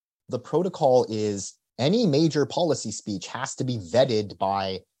the protocol is any major policy speech has to be vetted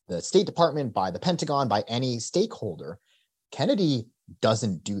by the State Department, by the Pentagon, by any stakeholder. Kennedy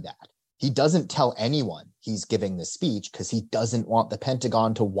doesn't do that. He doesn't tell anyone he's giving this speech because he doesn't want the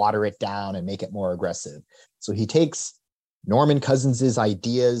Pentagon to water it down and make it more aggressive. So he takes Norman Cousins'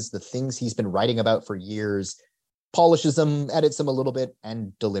 ideas, the things he's been writing about for years, polishes them, edits them a little bit,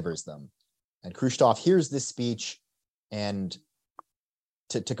 and delivers them. And Khrushchev hears this speech and,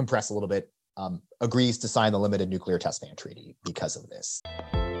 to compress a little bit, agrees to sign the Limited Nuclear Test Ban Treaty because of this.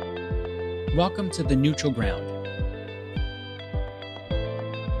 Welcome to The Neutral Ground.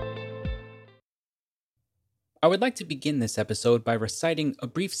 I would like to begin this episode by reciting a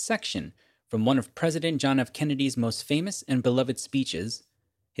brief section from one of President John F. Kennedy's most famous and beloved speeches,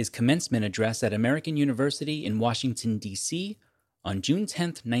 his commencement address at American University in Washington, D.C. on June 10,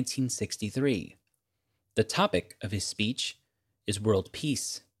 1963. The topic of his speech is world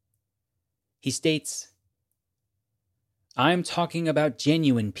peace. He states, "I am talking about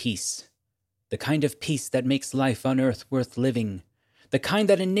genuine peace, the kind of peace that makes life on earth worth living, the kind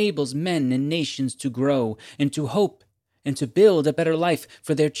that enables men and nations to grow and to hope and to build a better life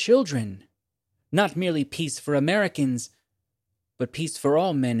for their children. Not merely peace for Americans, but peace for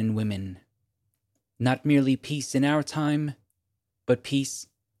all men and women. Not merely peace in our time, but peace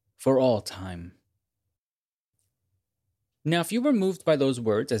for all time." Now, if you were moved by those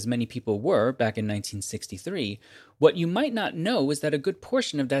words, as many people were back in 1963, what you might not know is that a good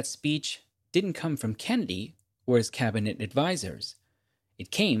portion of that speech didn't come from Kennedy or his cabinet advisors. It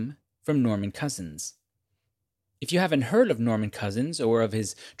came from Norman Cousins. If you haven't heard of Norman Cousins or of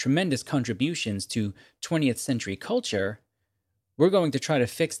his tremendous contributions to 20th century culture, we're going to try to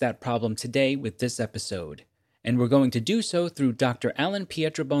fix that problem today with this episode, and we're going to do so through Dr. Alan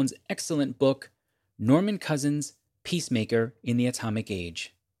Pietrobon's excellent book, Norman Cousins, Peacemaker in the Atomic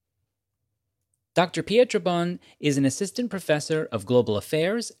Age. Dr. Pietrobon is an assistant professor of global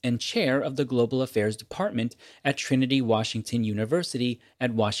affairs and chair of the Global Affairs Department at Trinity Washington University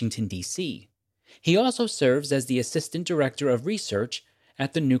at Washington, D.C. He also serves as the assistant director of research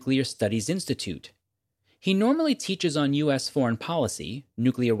at the Nuclear Studies Institute. He normally teaches on U.S. foreign policy,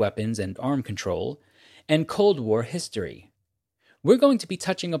 nuclear weapons and arm control, and Cold War history. We're going to be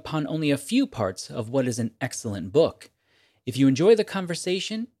touching upon only a few parts of what is an excellent book. If you enjoy the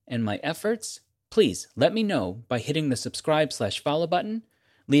conversation and my efforts, please let me know by hitting the subscribe/follow button,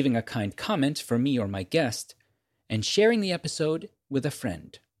 leaving a kind comment for me or my guest, and sharing the episode with a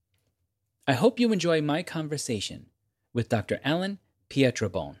friend. I hope you enjoy my conversation with Dr. Alan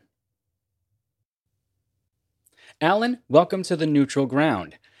Pietrobon. Alan, welcome to The Neutral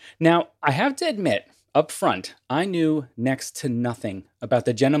Ground. Now, I have to admit, up front, I knew next to nothing about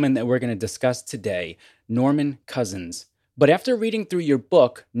the gentleman that we're going to discuss today, Norman Cousins. But after reading through your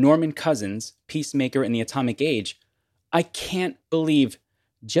book, Norman Cousins, Peacemaker in the Atomic Age, I can't believe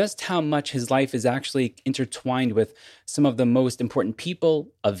just how much his life is actually intertwined with some of the most important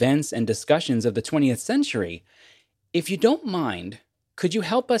people, events, and discussions of the 20th century. If you don't mind, could you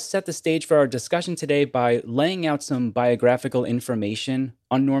help us set the stage for our discussion today by laying out some biographical information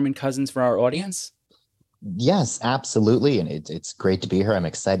on Norman Cousins for our audience? Yes, absolutely. And it's great to be here. I'm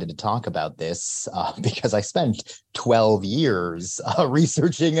excited to talk about this because I spent 12 years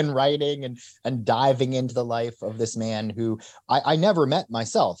researching and writing and diving into the life of this man who I never met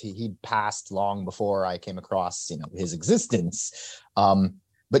myself. He passed long before I came across, his existence.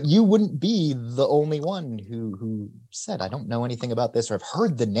 But you wouldn't be the only one who said, I don't know anything about this, or I've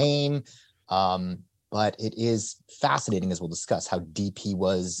heard the name. But it is fascinating, as we'll discuss, how deep he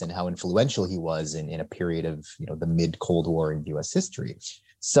was and how influential he was in a period of, the mid-Cold War in U.S. history.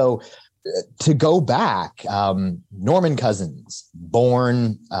 So to go back, Norman Cousins,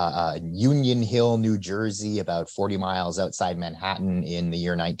 born Union Hill, New Jersey, about 40 miles outside Manhattan in the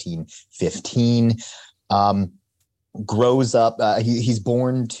year 1915, grows up, he's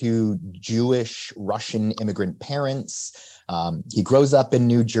born to Jewish Russian immigrant parents. He grows up in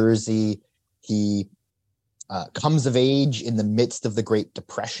New Jersey. He comes of age in the midst of the Great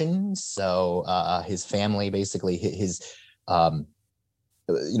Depression. So his family, basically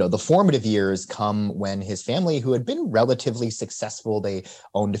the formative years come when his family, who had been relatively successful, they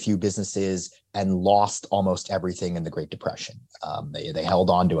owned a few businesses and lost almost everything in the Great Depression. They held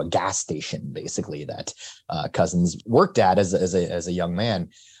on to a gas station, basically, that Cousins worked at as a young man.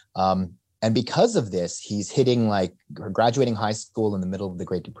 And because of this, he's graduating high school in the middle of the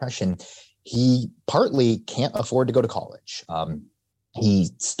Great Depression. He partly can't afford to go to college. He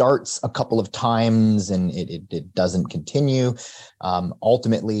starts a couple of times and it doesn't continue.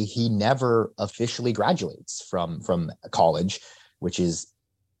 Ultimately, he never officially graduates from college, which is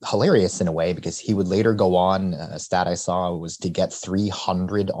hilarious in a way, because he would later go on, a stat I saw was to get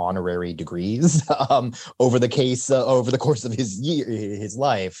 300 honorary degrees over the course of his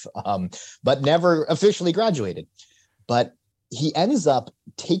life, but never officially graduated. But he ends up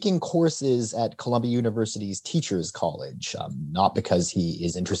taking courses at Columbia University's Teachers College, not because he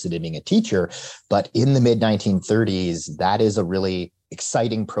is interested in being a teacher, but in the mid 1930s, that is a really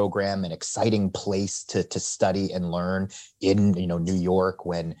exciting program, an exciting place to study and learn in New York,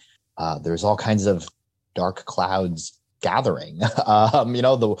 when there's all kinds of dark clouds gathering.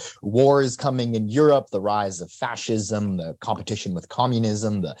 The wars coming in Europe, the rise of fascism, the competition with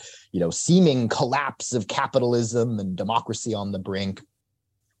communism, the seeming collapse of capitalism and democracy on the brink.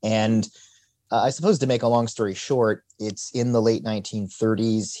 And I suppose, to make a long story short, it's in the late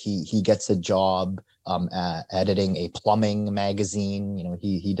 1930s he gets a job editing a plumbing magazine.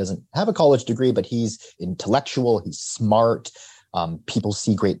 He doesn't have a college degree, but he's intellectual, he's smart. People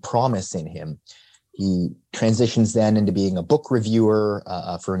see great promise in him. He transitions then into being a book reviewer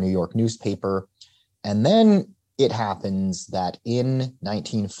for a New York newspaper. And then it happens that in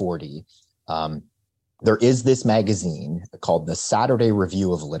 1940, there is this magazine called the Saturday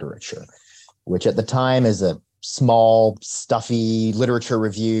Review of Literature, which at the time is a small, stuffy literature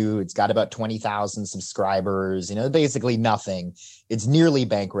review. It's got about 20,000 subscribers, basically nothing. It's nearly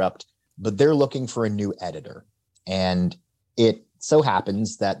bankrupt, but they're looking for a new editor. And it so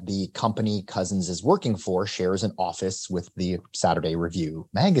happens that the company Cousins is working for shares an office with the Saturday Review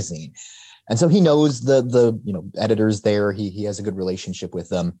magazine. And so he knows the editors there. He has a good relationship with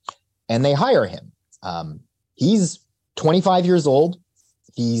them, and they hire him. He's 25 years old.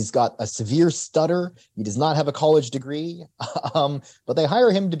 He's got a severe stutter. He does not have a college degree, but they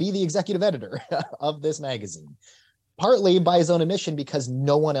hire him to be the executive editor of this magazine, partly by his own admission, because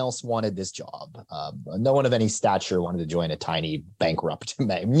no one else wanted this job. No one of any stature wanted to join a tiny, bankrupt,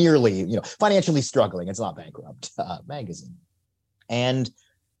 nearly, financially struggling, it's not bankrupt, magazine. And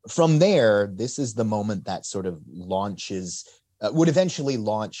from there, this is the moment that sort of would eventually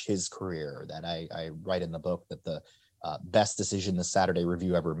launch his career. That I write in the book that the best decision the Saturday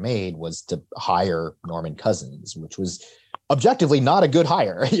Review ever made was to hire Norman Cousins, which was objectively not a good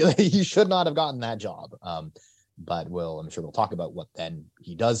hire. He should not have gotten that job. But I'm sure we'll talk about what then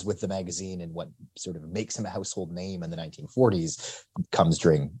he does with the magazine, and what sort of makes him a household name in the 1940s comes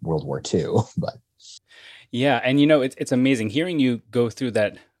during World War II. But yeah, and it's amazing hearing you go through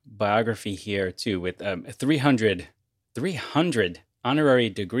that biography here too, with 300 honorary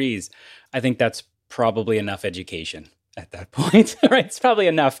degrees. I think that's probably enough education at that point, right? It's probably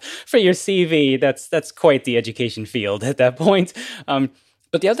enough for your CV. That's quite the education field at that point.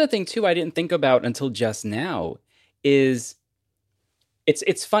 But the other thing too, I didn't think about until just now, is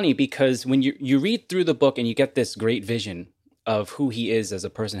it's funny, because when you read through the book and you get this great vision of who he is as a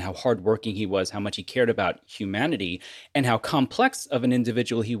person, how hardworking he was, how much he cared about humanity, and how complex of an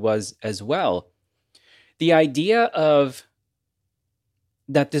individual he was as well. The idea of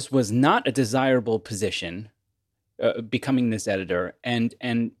that this was not a desirable position, becoming this editor, and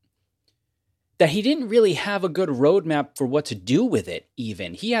that he didn't really have a good roadmap for what to do with it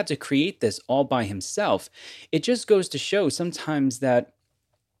even. He had to create this all by himself. It just goes to show sometimes that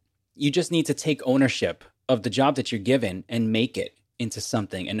you just need to take ownership of the job that you're given and make it into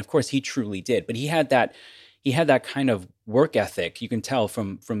something. And of course, he truly did. But he had that kind of work ethic, you can tell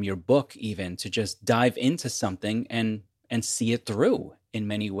from your book even, to just dive into something and see it through in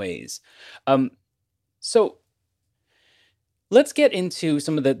many ways. So let's get into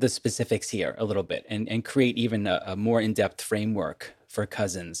some of the specifics here a little bit, and create even a more in-depth framework for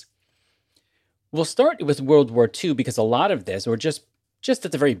Cousins. We'll start with World War II, because a lot of this, or just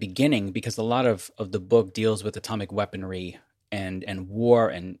at the very beginning, because a lot of the book deals with atomic weaponry and war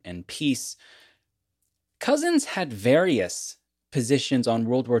and peace. Cousins had various positions on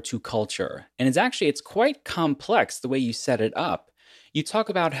World War II culture, and it's quite complex the way you set it up. You talk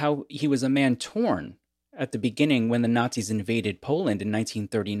about how he was a man torn at the beginning when the Nazis invaded Poland in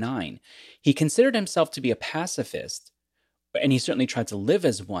 1939. He considered himself to be a pacifist, and he certainly tried to live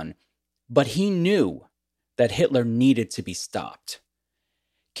as one, but he knew that Hitler needed to be stopped.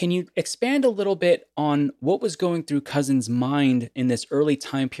 Can you expand a little bit on what was going through Cousins' mind in this early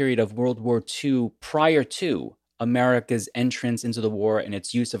time period of World War II, prior to America's entrance into the war and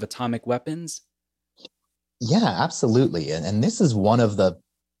its use of atomic weapons? yeah, absolutely. And this is one of the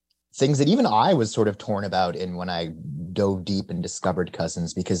things that even I was sort of torn about when I dove deep and discovered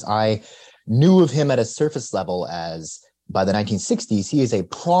Cousins, because I knew of him at a surface level as, by the 1960s, he is a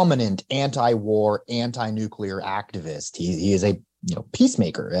prominent anti-war, anti-nuclear activist. He is a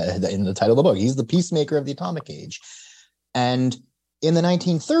peacemaker in the title of the book. He's the peacemaker of the atomic age. And In the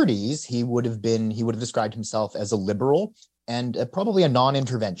 1930s, he would have described himself as a liberal and probably a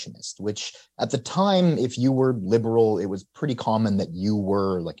non-interventionist, which at the time, if you were liberal, it was pretty common that you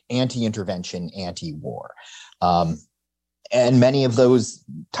were like anti-intervention, anti-war. And many of those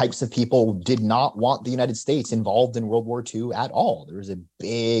types of people did not want the United States involved in World War II at all. There was a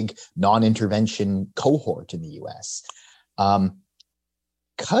big non-intervention cohort in the US.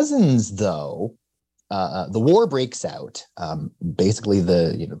 Cousins, though, the war breaks out. Basically,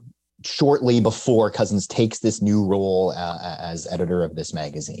 shortly before Cousins takes this new role as editor of this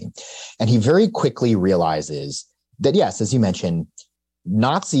magazine, and he very quickly realizes that, yes, as you mentioned,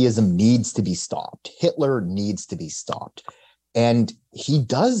 Nazism needs to be stopped. Hitler needs to be stopped. And he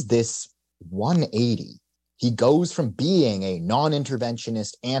does this 180. He goes from being a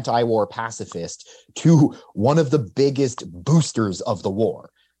non-interventionist, anti-war pacifist to one of the biggest boosters of the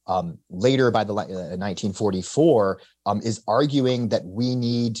war. Later, by the 1944, is arguing that we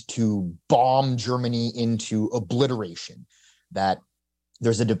need to bomb Germany into obliteration, that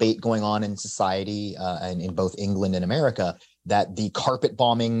there's a debate going on in society and in both England and America that the carpet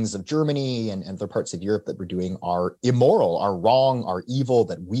bombings of Germany and other parts of Europe that we're doing are immoral, are wrong, are evil,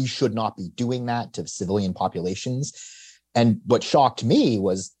 that we should not be doing that to civilian populations. And what shocked me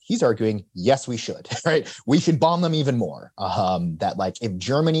was he's arguing, yes, we should, right? We should bomb them even more. That like, if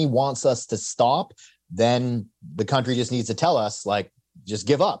Germany wants us to stop, then the country just needs to tell us, like, just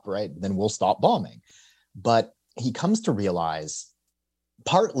give up, right? Then we'll stop bombing. But he comes to realize,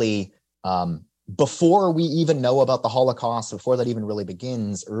 partly before we even know about the Holocaust, before that even really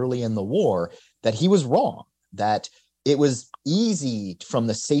begins early in the war, that he was wrong, that it was easy from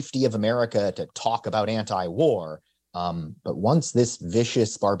the safety of America to talk about anti-war. But once this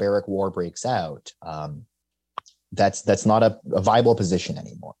vicious, barbaric war breaks out, that's not a viable position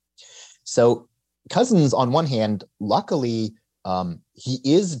anymore. So Cousins, on one hand, luckily, he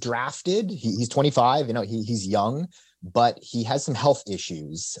is drafted. He's 25, he's young, but he has some health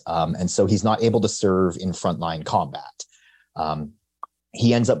issues. And so he's not able to serve in frontline combat.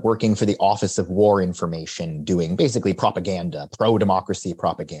 He ends up working for the Office of War Information, doing basically propaganda, pro-democracy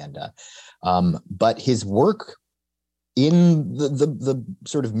propaganda. But his work in the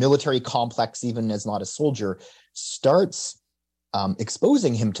sort of military complex, even as not a soldier, starts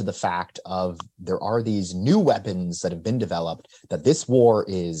exposing him to the fact of there are these new weapons that have been developed, that this war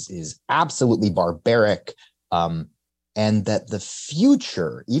is absolutely barbaric, and that the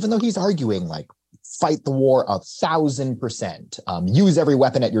future, even though he's arguing like fight the war 1,000%, use every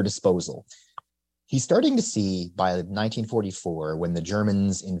weapon at your disposal, he's starting to see by 1944, when the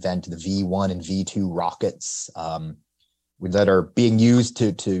Germans invent the V1 and V2 rockets that are being used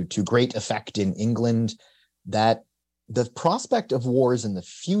to great effect in England, that the prospect of wars in the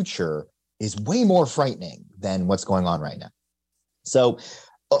future is way more frightening than what's going on right now. So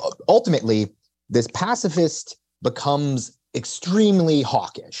ultimately, this pacifist becomes extremely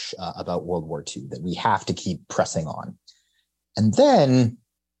hawkish about World War II, that we have to keep pressing on. And then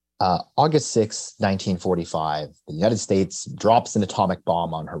August 6, 1945, the United States drops an atomic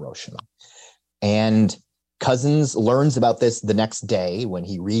bomb on Hiroshima. And Cousins learns about this the next day when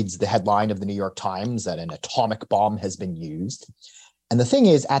he reads the headline of the New York Times that an atomic bomb has been used. And the thing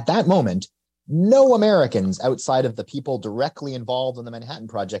is, at that moment, no Americans outside of the people directly involved in the Manhattan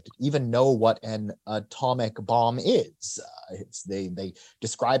Project even know what an atomic bomb is. They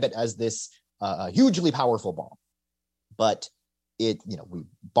describe it as this hugely powerful bomb. But we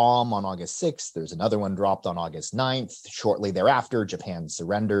bomb on August 6th. There's another one dropped on August 9th. Shortly thereafter, Japan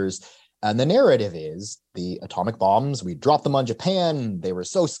surrenders. And the narrative is the atomic bombs, we dropped them on Japan. They were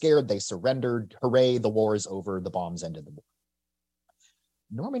so scared, they surrendered. Hooray, the war is over. The bombs ended the war.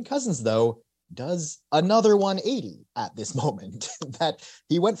 Norman Cousins, though, does another 180 at this moment, that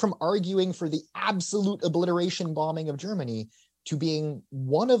he went from arguing for the absolute obliteration bombing of Germany to being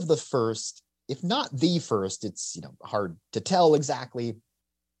one of the first, if not the first, it's hard to tell exactly,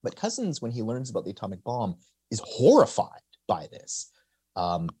 but Cousins, when he learns about the atomic bomb, is horrified by this.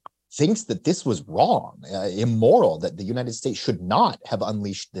 Thinks that this was wrong, immoral, that the United States should not have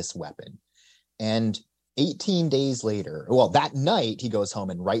unleashed this weapon. And 18 days later, well, that night, he goes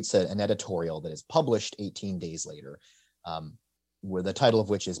home and writes an editorial that is published 18 days later, where the title of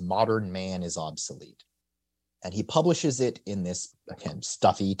which is Modern Man is Obsolete. And he publishes it in this, again,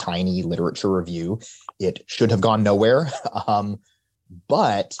 stuffy, tiny literature review. It should have gone nowhere,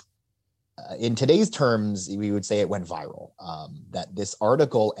 but in today's terms, we would say it went viral, that this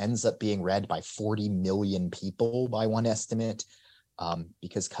article ends up being read by 40 million people by one estimate,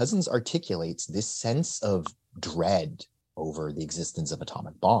 because Cousins articulates this sense of dread over the existence of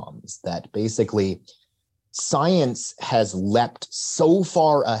atomic bombs, that basically science has leapt so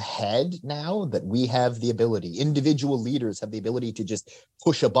far ahead now that we have the ability, individual leaders have the ability to just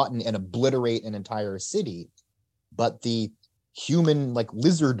push a button and obliterate an entire city. But the human, like,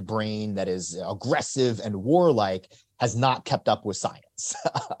 lizard brain that is aggressive and warlike has not kept up with science.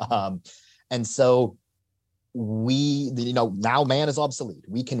 And so now man is obsolete.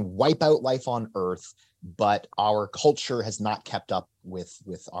 We can wipe out life on Earth, but our culture has not kept up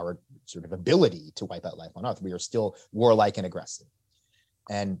with our sort of ability to wipe out life on Earth. We are still warlike and aggressive.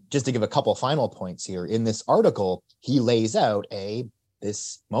 And just to give a couple final points here, in this article, he lays out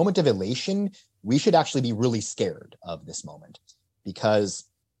this moment of elation. We should actually be really scared of this moment because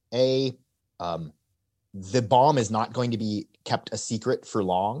the bomb is not going to be kept a secret for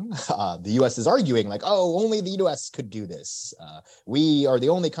long. The US is arguing like, oh, only the US could do this. We are the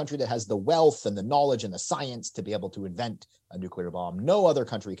only country that has the wealth and the knowledge and the science to be able to invent a nuclear bomb. No other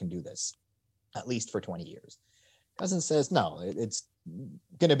country can do this, at least for 20 years. Cousins says, no, it's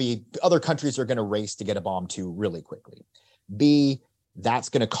going to be, other countries are going to race to get a bomb too really quickly. B, that's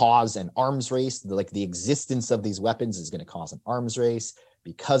going to cause an arms race. Like, the existence of these weapons is going to cause an arms race.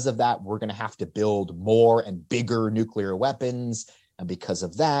 Because of that, we're going to have to build more and bigger nuclear weapons. And because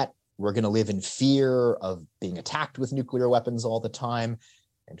of that, we're going to live in fear of being attacked with nuclear weapons all the time.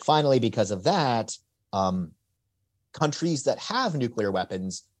 And finally, because of that, countries that have nuclear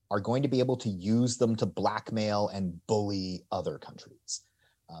weapons are going to be able to use them to blackmail and bully other countries.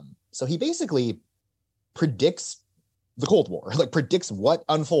 So he basically predicts the Cold War, like predicts what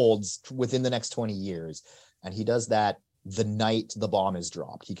unfolds within the next 20 years. And he does that the night the bomb is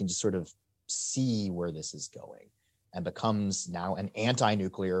dropped. He can just sort of see where this is going and becomes now an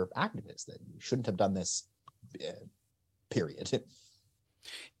anti-nuclear activist that you shouldn't have done this, period.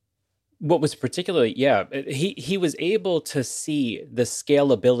 What was particularly, he was able to see the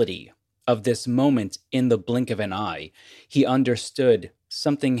scalability of this moment in the blink of an eye. He understood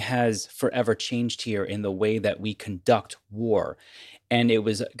something has forever changed here in the way that we conduct war. And it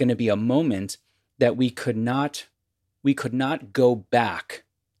was going to be a moment that we could not go back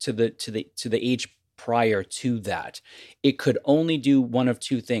to the age prior to that. It could only do one of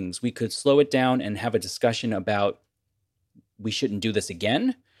two things. We could slow it down and have a discussion about we shouldn't do this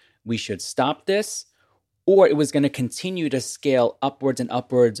again, we should stop this, or it was going to continue to scale upwards and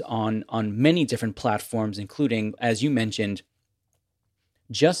upwards on many different platforms, including, as you mentioned,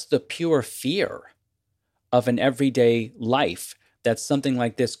 just the pure fear of an everyday life that something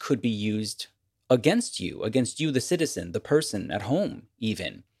like this could be used against you, the citizen, the person at home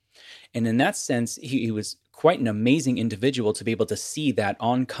even. And in that sense, he was quite an amazing individual to be able to see that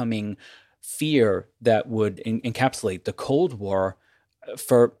oncoming fear that would encapsulate the Cold War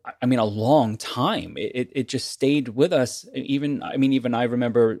for, a long time. It just stayed with us. Even I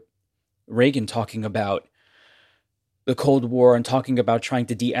remember Reagan talking about the Cold War and talking about trying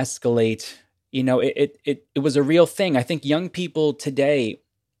to de-escalate. It was a real thing. I think young people today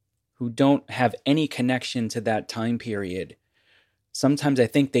who don't have any connection to that time period, sometimes I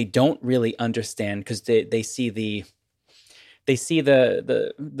think they don't really understand because they see the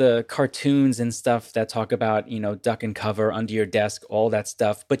cartoons and stuff that talk about, duck and cover under your desk, all that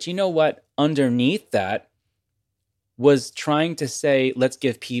stuff. But you know what? Underneath that was trying to say, let's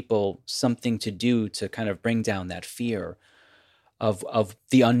give people something to do to kind of bring down that fear of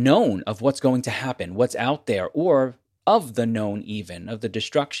the unknown, of what's going to happen, what's out there, or of the known even, of the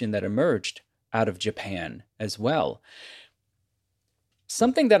destruction that emerged out of Japan as well.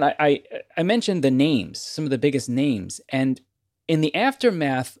 Something that I mentioned the names, some of the biggest names, and in the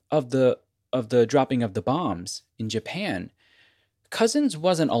aftermath of the dropping of the bombs in Japan, Cousins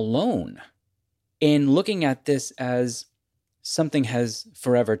wasn't alone in looking at this as something has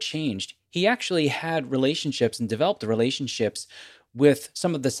forever changed. He actually had relationships and developed relationships with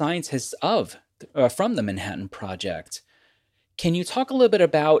some of the scientists from the Manhattan Project. Can you talk a little bit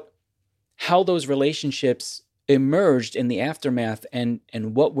about how those relationships emerged in the aftermath and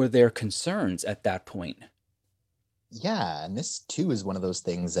what were their concerns at that point? Yeah, and this too is one of those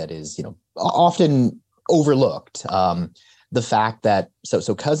things that is, often overlooked. The fact that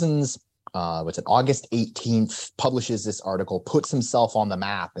so Cousins, August 18th, publishes this article, puts himself on the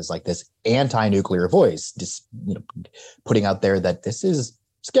map as like this anti-nuclear voice, just putting out there that this is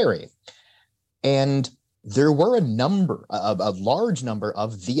scary. And there were a large number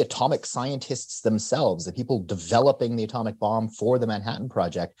of the atomic scientists themselves, the people developing the atomic bomb for the Manhattan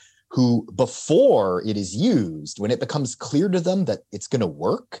Project, who, before it is used, when it becomes clear to them that it's going to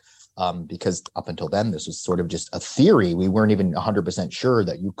work, because up until then, this was sort of just a theory. We weren't even 100% sure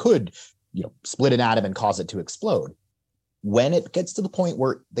that you could, split an atom and cause it to explode. When it gets to the point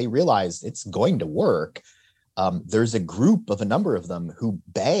where they realize it's going to work, there's a group of a number of them who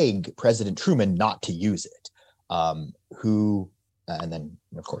beg President Truman not to use it, and then,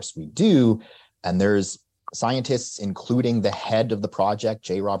 of course, we do. And there's scientists, including the head of the project,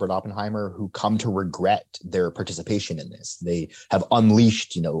 J. Robert Oppenheimer, who come to regret their participation in this. They have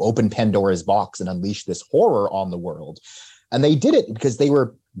unleashed, opened Pandora's box and unleashed this horror on the world. And they did it because they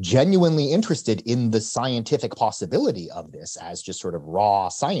were genuinely interested in the scientific possibility of this as just sort of raw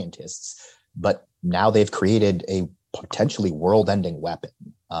scientists. But now they've created a potentially world-ending weapon.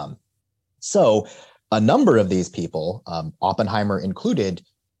 So a number of these people, Oppenheimer included,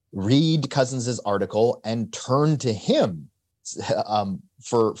 read Cousens's article and turn to him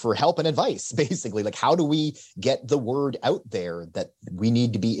for help and advice, basically. Like, how do we get the word out there that we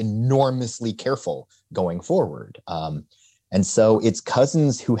need to be enormously careful going forward? And so it's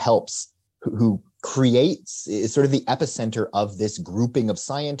Cousens who helps, who creates, is sort of the epicenter of this grouping of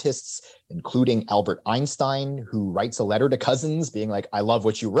scientists, including Albert Einstein, who writes a letter to Cousens being like, I love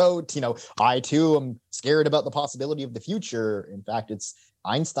what you wrote. I too am scared about the possibility of the future. In fact, it's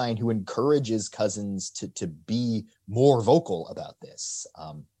Einstein who encourages Cousens to be more vocal about this.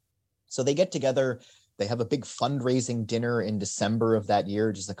 So they get together, they have a big fundraising dinner in December of that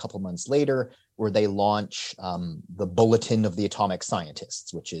year, just a couple months later, where they launch the Bulletin of the Atomic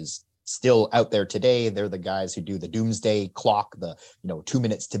Scientists, which is still out there today. They're the guys who do the doomsday clock, the 2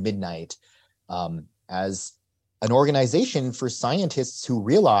 minutes to midnight, as an organization for scientists who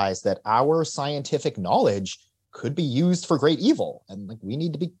realize that our scientific knowledge could be used for great evil. And we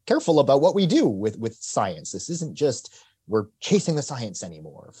need to be careful about what we do with science. This isn't just we're chasing the science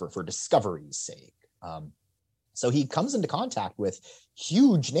anymore for discovery's sake. So he comes into contact with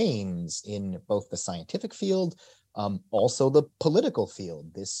huge names in both the scientific field, also the political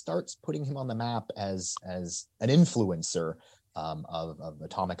field. This starts putting him on the map as an influencer of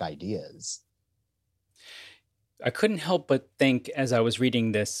atomic ideas. I couldn't help but think, as I was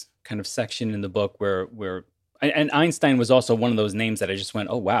reading this kind of section in the book where and Einstein was also one of those names that I just went,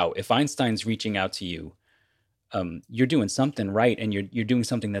 oh, wow, if Einstein's reaching out to you, you're doing something right, and you're doing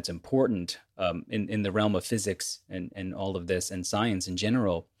something that's important in the realm of physics and all of this and science in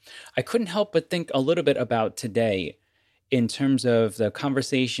general. I couldn't help but think a little bit about today in terms of the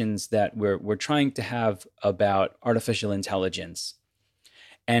conversations that we're trying to have about artificial intelligence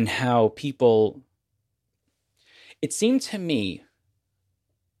and how people, it seemed to me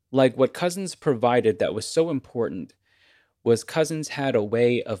like what Cousens provided that was so important was Cousens had a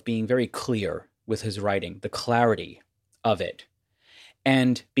way of being very clear with his writing, the clarity of it.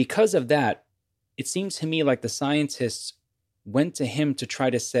 And because of that, it seems to me like the scientists went to him to try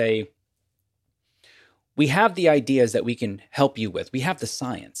to say, we have the ideas that we can help you with. We have the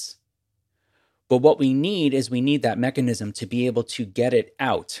science. But what we need is we need that mechanism to be able to get it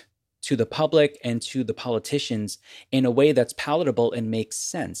out to the public and to the politicians in a way that's palatable and makes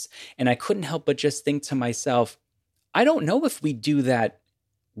sense. And I couldn't help but just think to myself, I don't know if we do that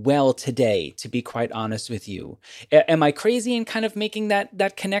well today, to be quite honest with you. Am I crazy in kind of making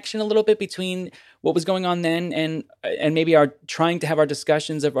that connection a little bit between what was going on then and maybe our trying to have our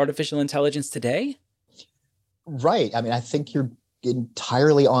discussions of artificial intelligence today? Right. I mean, I think you're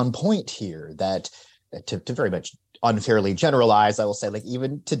entirely on point here, that to very much unfairly generalize, I will say,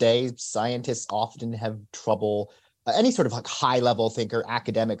 even today, scientists often have trouble, any sort of high level thinker,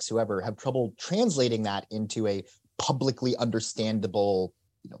 academics, whoever, have trouble translating that into a publicly understandable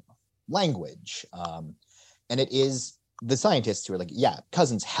language. And it is the scientists who are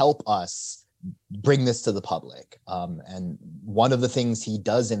Cousens, help us bring this to the public. And one of the things he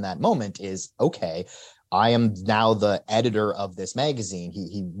does in that moment is, okay, I am now the editor of this magazine.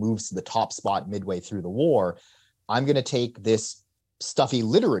 He moves to the top spot midway through the war. I'm going to take this stuffy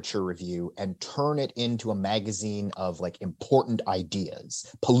literature review and turn it into a magazine of important ideas,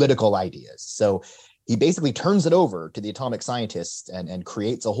 political ideas. So he basically turns it over to the atomic scientists and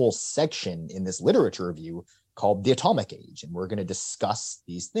creates a whole section in this literature review called The Atomic Age. And we're going to discuss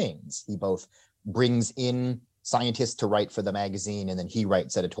these things. He both brings in scientists to write for the magazine, and then he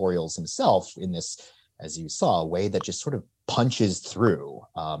writes editorials himself in this, as you saw, a way that just sort of punches through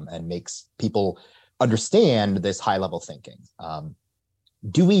and makes people understand this high level thinking.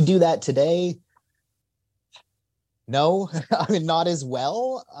 Do we do that today? No, I mean, not as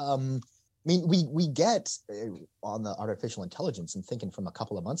well. We get on the artificial intelligence. I'm thinking from a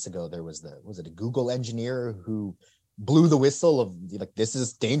couple of months ago, there was a Google engineer who blew the whistle of this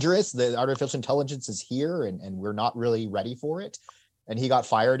is dangerous. The artificial intelligence is here and we're not really ready for it. And he got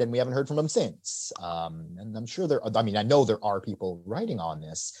fired and we haven't heard from him since. And I'm sure I know there are people writing on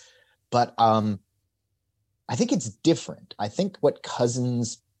this, but I think it's different. I think what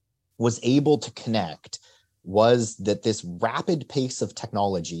Cousens was able to connect was that this rapid pace of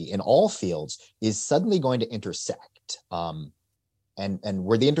technology in all fields is suddenly going to intersect. And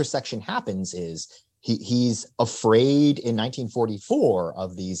where the intersection happens is he's afraid in 1944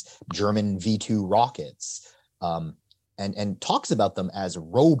 of these German V2 rockets, and talks about them as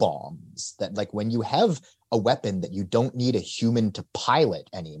robombs, that like when you have a weapon that you don't need a human to pilot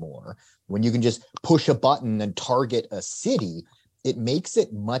anymore, when you can just push a button and target a city, it makes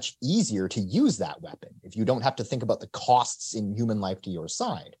it much easier to use that weapon if you don't have to think about the costs in human life to your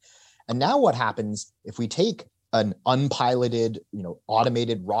side. And now what happens if we take an unpiloted,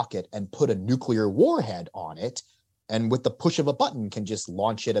 automated rocket and put a nuclear warhead on it, and with the push of a button can just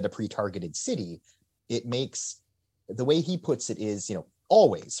launch it at a pre-targeted city? It makes, the way he puts it is,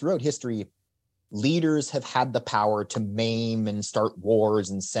 always throughout history, leaders have had the power to maim and start wars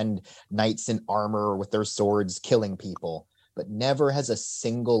and send knights in armor with their swords killing people, but never has a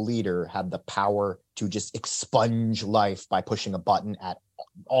single leader had the power to just expunge life by pushing a button at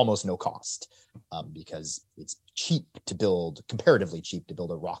almost no cost, because it's comparatively cheap to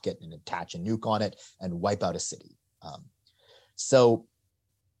build a rocket and attach a nuke on it and wipe out a city. So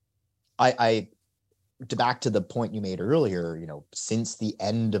back to the point you made earlier, since the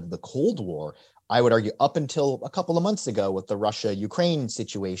end of the Cold War, I would argue up until a couple of months ago with the Russia-Ukraine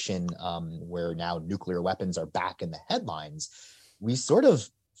situation, where now nuclear weapons are back in the headlines, we sort of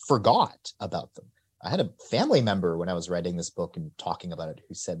forgot about them. I had a family member when I was writing this book and talking about it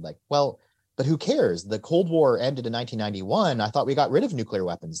who said, like, well, but who cares? The Cold War ended in 1991. I thought we got rid of nuclear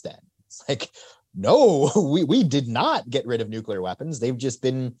weapons then. It's like, no, we did not get rid of nuclear weapons. They've just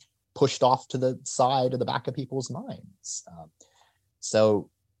been pushed off to the side or the back of people's minds. So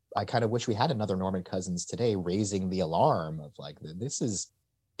I kind of wish we had another Norman Cousins today raising the alarm of like, this is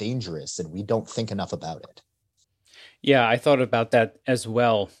dangerous and we don't think enough about it. Yeah, I thought about that as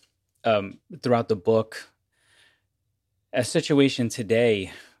well throughout the book. A situation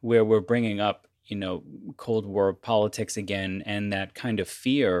today where we're bringing up, Cold War politics again, and that kind of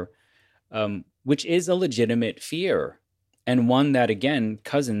fear, which is a legitimate fear, and one that, again,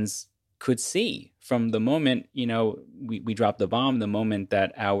 Cousins could see from the moment, we dropped the bomb, the moment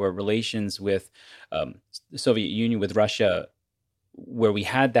that our relations with the Soviet Union, with Russia, where we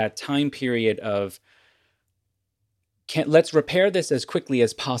had that time period of, let's repair this as quickly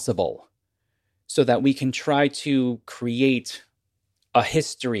as possible so that we can try to create a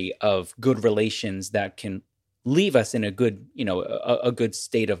history of good relations that can leave us in a good, a good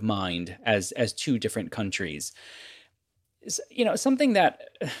state of mind as two different countries. Something that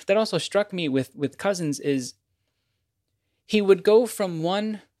also struck me with Cousins is he would go from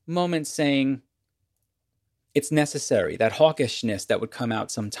one moment saying it's necessary, that hawkishness that would come out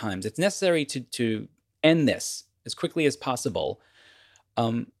sometimes, it's necessary to end this as quickly as possible.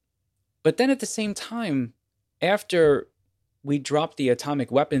 But then at the same time, after we dropped the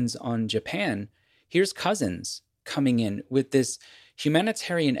atomic weapons on Japan, here's Cousins coming in with this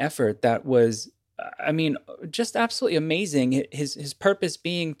humanitarian effort that was, just absolutely amazing. His purpose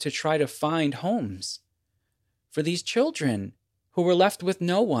being to try to find homes for these children who were left with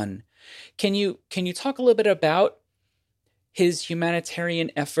no one. Can you talk a little bit about his humanitarian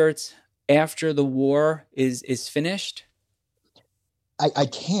efforts after the war is finished? I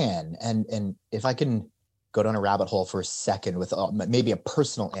can, and if I can go down a rabbit hole for a second with maybe a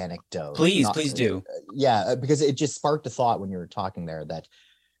personal anecdote. Please do. Yeah, because it just sparked a thought when you were talking there that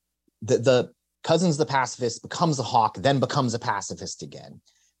the Cousins the pacifist becomes a hawk, then becomes a pacifist again.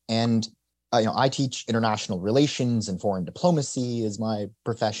 And I teach international relations and foreign diplomacy is my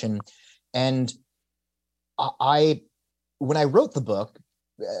profession. And when I wrote the book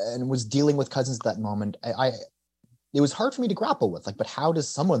and was dealing with Cousins at that moment, it was hard for me to grapple with, but how does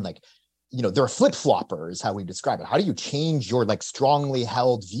someone they're a flip-flopper is how we describe it. How do you change your strongly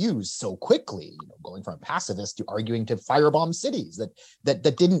held views so quickly, going from a pacifist to arguing to firebomb cities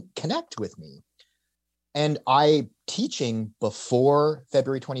that didn't connect with me? And I, teaching before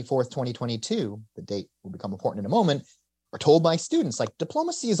February 24th, 2022, the date will become important in a moment, are told my students,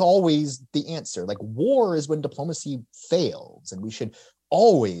 diplomacy is always the answer. War is when diplomacy fails, and we should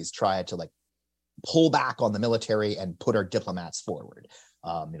always try to pull back on the military and put our diplomats forward.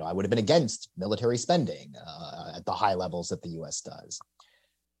 I would have been against military spending at the high levels that the US does.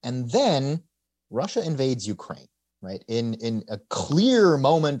 And then Russia invades Ukraine, right? In a clear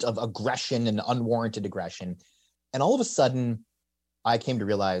moment of aggression and unwarranted aggression. And all of a sudden, I came to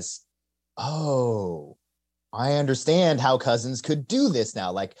realize, oh, I understand how Cousins could do this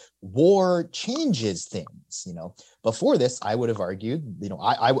now. War changes things, Before this, I would have argued,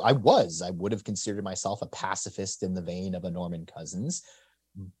 I would have considered myself a pacifist in the vein of a Norman Cousins.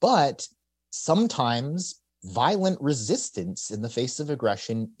 But sometimes violent resistance in the face of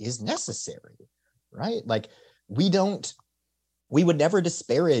aggression is necessary, right? Like we would never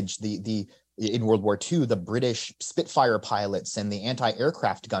disparage the in World War II, the British Spitfire pilots and the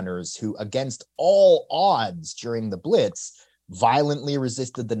anti-aircraft gunners who, against all odds during the Blitz, violently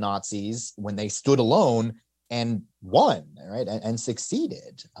resisted the Nazis when they stood alone and won, right, and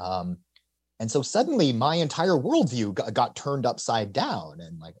succeeded. And so suddenly my entire worldview got turned upside down.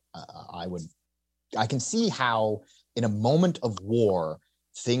 And like, I can see how in a moment of war,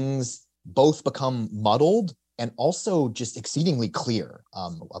 things both become muddled and also just exceedingly clear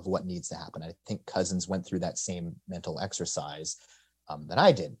of what needs to happen. I think Cousins went through that same mental exercise that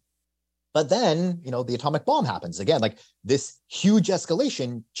I did. But then, the atomic bomb happens again. Like this huge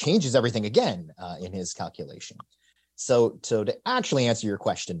escalation changes everything again in his calculation. So to actually answer your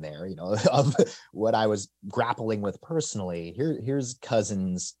question there, of what I was grappling with personally, here's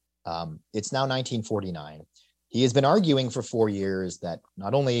Cousins. It's now 1949. He has been arguing for 4 years that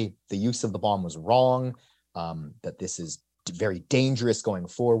not only the use of the bomb was wrong, that this is very dangerous going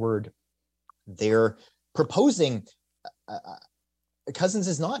forward. They're proposing, Cousins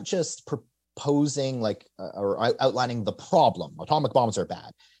is not just proposing or outlining the problem. Atomic bombs are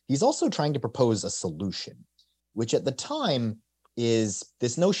bad. He's also trying to propose a solution, which at the time is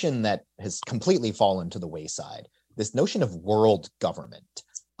this notion that has completely fallen to the wayside, this notion of world government,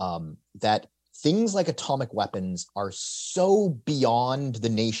 that things like atomic weapons are so beyond the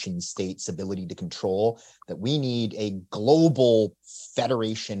nation state's ability to control that we need a global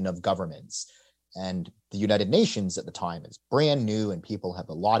federation of governments. And the United Nations at the time is brand new, and people have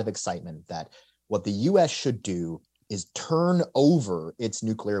a lot of excitement that what the US should do is turn over its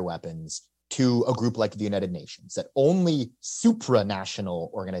nuclear weapons to a group like the United Nations, that only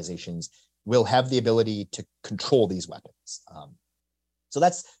supranational organizations will have the ability to control these weapons. So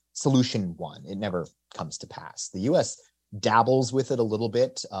that's solution one. It never comes to pass. The US dabbles with it a little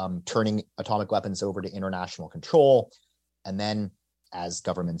bit, turning atomic weapons over to international control. And then, as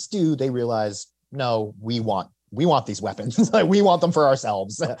governments do, they realize, no, we want these weapons. We want them for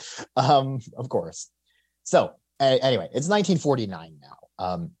ourselves, of course. So anyway, it's 1949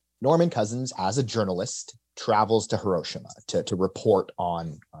 now. Norman Cousins, as a journalist, travels to Hiroshima to report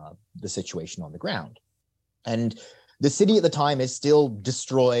on the situation on the ground. And the city at the time is still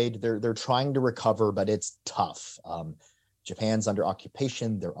destroyed. They're trying to recover, but it's tough. Japan's under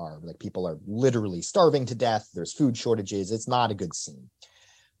occupation. People are literally starving to death. There's food shortages. It's not a good scene.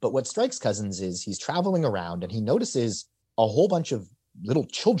 But what strikes Cousins is he's traveling around and he notices a whole bunch of little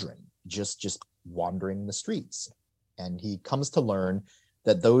children just wandering the streets. And he comes to learn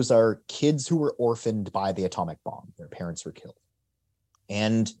that those are kids who were orphaned by the atomic bomb. Their parents were killed.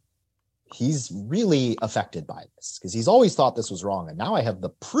 And he's really affected by this because he's always thought this was wrong. And now I have the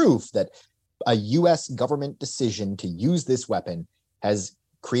proof that a US government decision to use this weapon has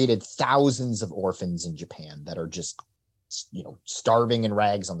created thousands of orphans in Japan that are just, starving in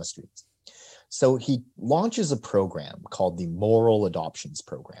rags on the streets. So he launches a program called the Moral Adoptions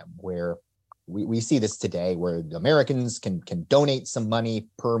Program, where we see this today, where the Americans can donate some money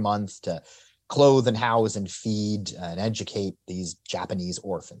per month to clothe and house and feed and educate these Japanese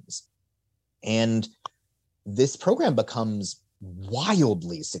orphans. And this program becomes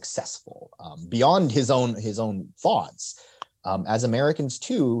wildly successful, beyond his own thoughts, as Americans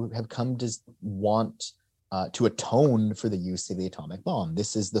too have come to want to atone for the use of the atomic bomb.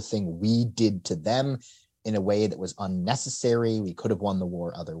 This is the thing we did to them in a way that was unnecessary. We could have won the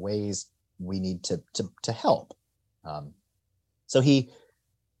war other ways. We need to help. So he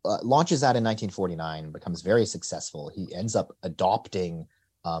launches that in 1949, becomes very successful. He ends up adopting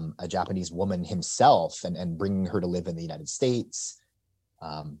a Japanese woman himself and bringing her to live in the United States.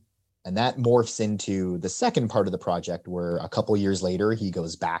 And that morphs into the second part of the project, where a couple years later, he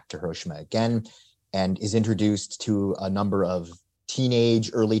goes back to Hiroshima again and is introduced to a number of teenage,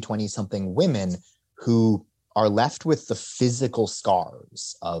 early 20-something women who are left with the physical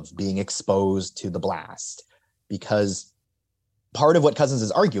scars of being exposed to the blast. Because part of what Cousins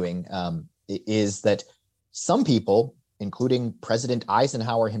is arguing is that some people, including President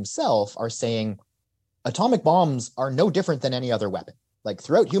Eisenhower himself, are saying atomic bombs are no different than any other weapon. Like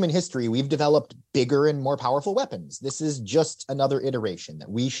throughout human history, we've developed bigger and more powerful weapons. This is just another iteration that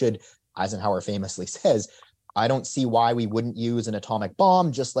we should, Eisenhower famously says, I don't see why we wouldn't use an atomic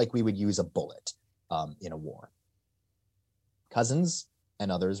bomb just like we would use a bullet in a war. Cousins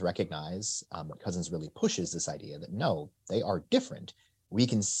and others recognize that Cousins really pushes this idea that no, they are different. We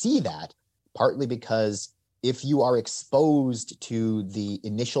can see that partly because if you are exposed to the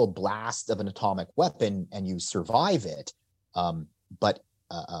initial blast of an atomic weapon and you survive it, but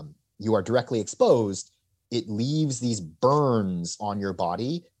you are directly exposed, it leaves these burns on your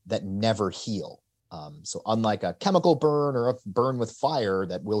body that never heal. So unlike a chemical burn or a burn with fire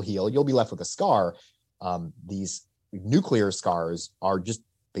that will heal, you'll be left with a scar. These nuclear scars are just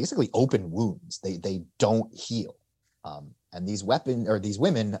basically open wounds. They don't heal. And these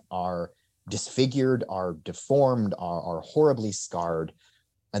women are disfigured, are deformed, are horribly scarred,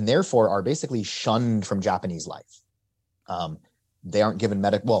 and therefore are basically shunned from Japanese life. They aren't given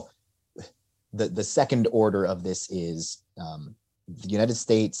medical. Well, the second order of this is the United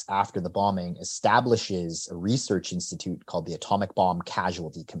States, after the bombing, establishes a research institute called the Atomic Bomb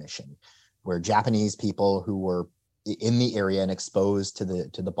Casualty Commission, where Japanese people who were in the area and exposed to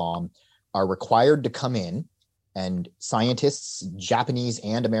the bomb are required to come in, and scientists, Japanese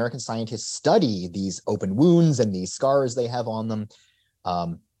and American scientists, study these open wounds and these scars they have on them,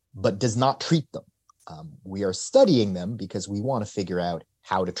 but does not treat them. We are studying them because we want to figure out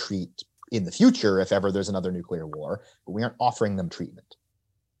how to treat in the future if ever there's another nuclear war, but we aren't offering them treatment.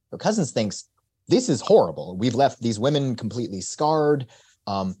 So Cousins thinks this is horrible. We've left these women completely scarred.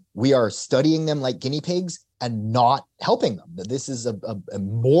 We are studying them like guinea pigs and not helping them. That this is a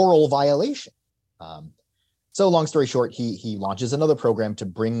moral violation. So long story short, he launches another program to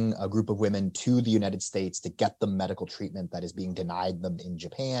bring a group of women to the United States to get them medical treatment that is being denied them in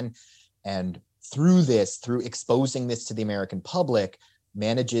Japan. And through exposing this to the American public,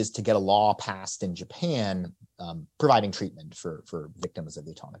 manages to get a law passed in Japan providing treatment for victims of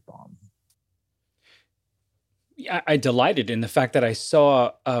the atomic bomb. Yeah, I delighted in the fact that I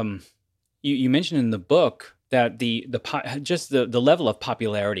saw you mentioned in the book that the level of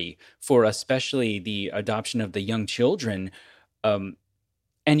popularity for especially the adoption of the young children, and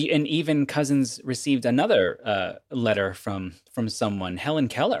even Cousins received another letter from someone, Helen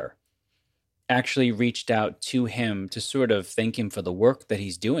Keller, actually reached out to him to sort of thank him for the work that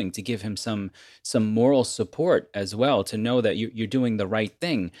he's doing, to give him some moral support as well, to know that you're doing the right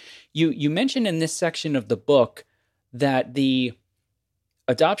thing. You mentioned in this section of the book that the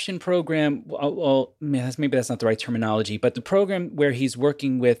adoption program, well, maybe that's not the right terminology, but the program where he's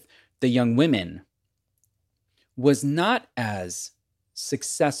working with the young women was not as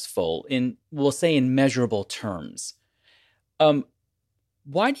successful in, we'll say, in measurable terms.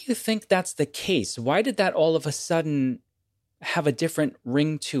 Why do you think that's the case? Why did that all of a sudden have a different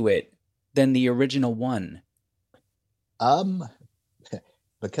ring to it than the original one?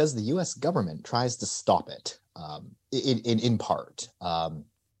 Because the U.S. government tries to stop it. In part,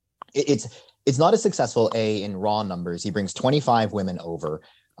 it's not as successful. In raw numbers, he brings 25 women over,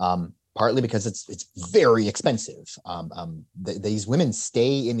 partly because it's very expensive. These women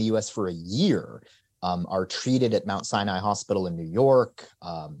stay in the U.S. for a year. Are treated at Mount Sinai Hospital in New York,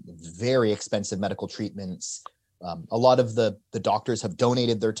 very expensive medical treatments. A lot of the doctors have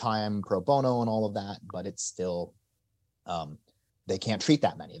donated their time pro bono and all of that, but it's still, they can't treat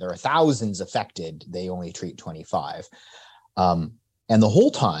that many. There are thousands affected. They only treat 25. And the whole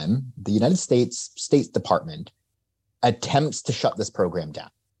time, the United States State Department attempts to shut this program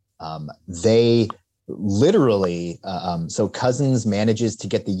down. They literally, so Cousins manages to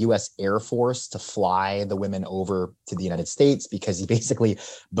get the U.S. Air Force to fly the women over to the United States because he basically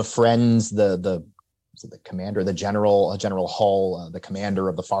befriends the commander, General Hull, the commander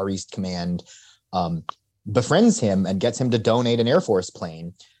of the Far East Command, befriends him and gets him to donate an Air Force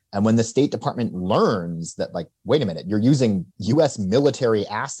plane. And when the State Department learns that, like, wait a minute, you're using U.S. military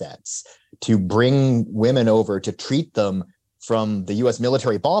assets to bring women over to treat them from the U.S.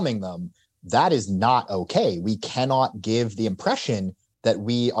 military bombing them, that is not okay. We cannot give the impression that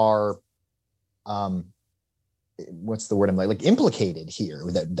we are, what's the word I'm like implicated here,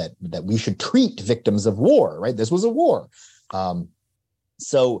 that we should treat victims of war, right? This was a war.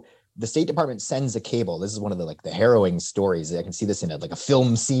 So the State Department sends a cable. This is one of the harrowing stories. I can see this in a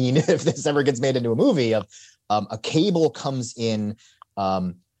film scene if this ever gets made into a movie. Of a cable comes in.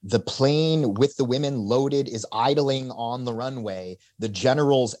 The plane with the women loaded is idling on the runway. The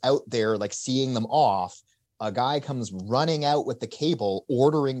general's out there, seeing them off. A guy comes running out with the cable,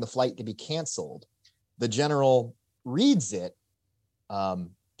 ordering the flight to be canceled. The general reads it,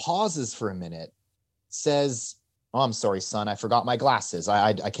 pauses for a minute, says, "Oh, I'm sorry, son, I forgot my glasses.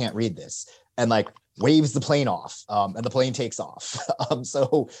 I can't read this," and waves the plane off, and the plane takes off.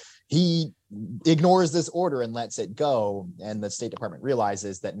 So he ignores this order and lets it go. And the State Department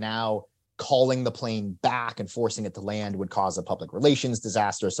realizes that now calling the plane back and forcing it to land would cause a public relations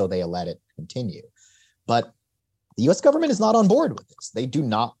disaster. So they let it continue. But the US government is not on board with this. They do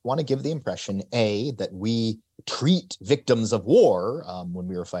not want to give the impression, A, that we treat victims of war when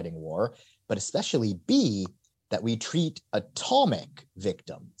we were fighting war, but especially B, that we treat atomic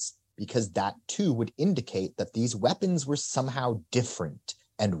victims, because that too would indicate that these weapons were somehow different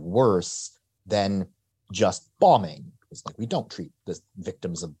and worse than just bombing. It's like we don't treat the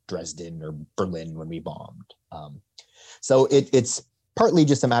victims of Dresden or Berlin when we bombed. So it's partly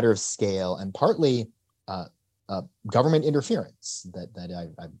just a matter of scale and partly government interference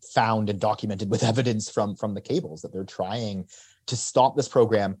that I've found and documented with evidence from the cables, that they're trying to stop this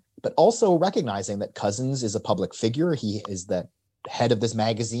program, but also recognizing that Cousins is a public figure. He is the head of this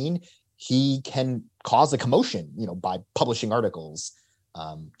magazine. He can cause a commotion, by publishing articles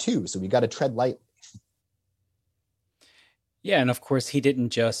too. So we got to tread lightly. Yeah, and of course he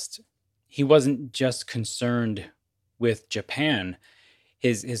wasn't just concerned with Japan.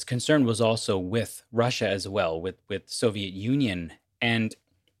 His concern was also with Russia as well, with Soviet Union. And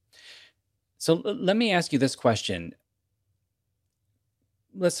so let me ask you this question.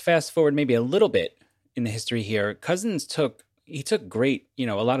 Let's fast forward maybe a little bit in the history here. Cousins took great, a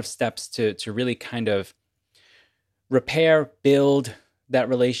lot of steps to really kind of repair, build that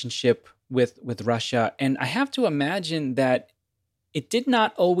relationship with Russia. And I have to imagine that it did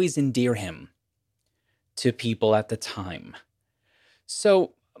not always endear him to people at the time.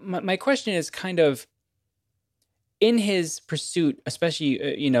 So my question is kind of, in his pursuit, especially,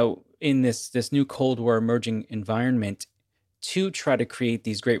 in this new Cold War emerging environment, to try to create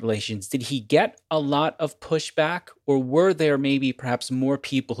these great relations, did he get a lot of pushback, or were there maybe perhaps more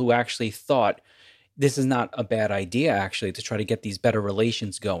people who actually thought this is not a bad idea, actually, to try to get these better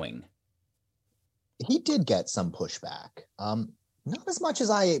relations going? He did get some pushback. Not as much as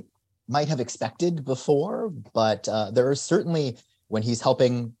I might have expected before, but there are certainly, when he's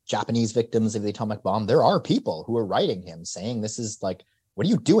helping Japanese victims of the atomic bomb, there are people who are writing him saying, this is like, what are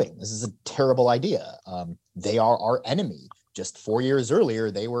you doing? This is a terrible idea. They are our enemy. Just 4 years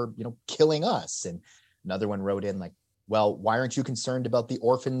earlier, they were, killing us. And another one wrote in like, well, why aren't you concerned about the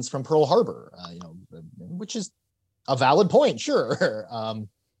orphans from Pearl Harbor? Which is a valid point, sure.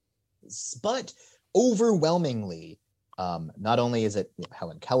 But overwhelmingly, not only is it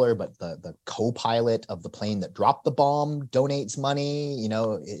Helen Keller, but the co-pilot of the plane that dropped the bomb donates money.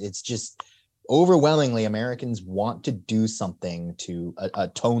 It's just overwhelmingly Americans want to do something to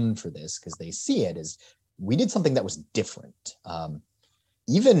atone for this, because they see it as, we did something that was different.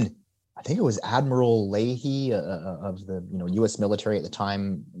 Even, I think it was Admiral Leahy of the U.S. military at the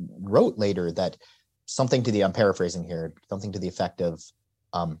time wrote later that something to the, I'm paraphrasing here, something to the effect of,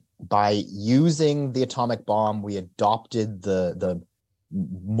 by using the atomic bomb, we adopted the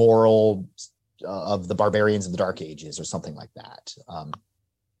moral of the barbarians of the Dark Ages, or something like that.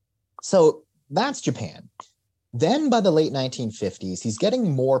 So that's Japan. Then by the late 1950s, he's getting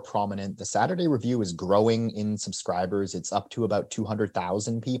more prominent. The Saturday Review is growing in subscribers. It's up to about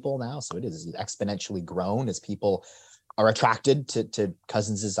 200,000 people now. So it is exponentially grown as people are attracted to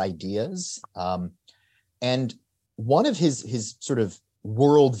Cousins' ideas. And one of his sort of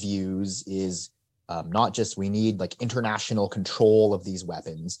worldviews is not just we need like international control of these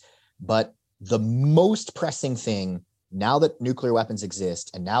weapons, but the most pressing thing, now that nuclear weapons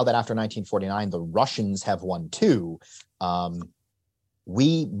exist, and now that after 1949 the Russians have one too,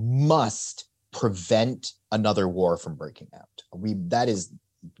 we must prevent another war from breaking out. That is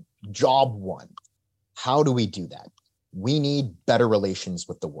job one. How do we do that? We need better relations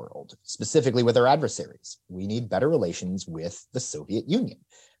with the world, specifically with our adversaries. We need better relations with the Soviet Union.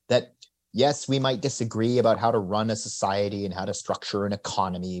 That, yes, we might disagree about how to run a society and how to structure an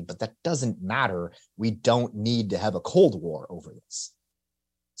economy, but that doesn't matter. We don't need to have a Cold War over this.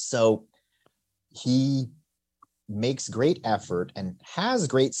 So he makes great effort and has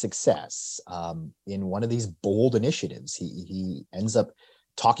great success in one of these bold initiatives. He ends up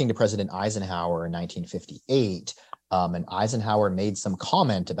talking to President Eisenhower in 1958, and Eisenhower made some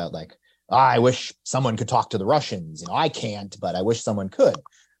comment about like, I wish someone could talk to the Russians. I can't, but I wish someone could.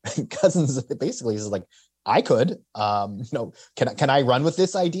 Cousins basically is like, I could, can I run with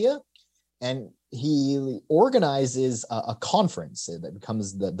this idea? And he organizes a conference that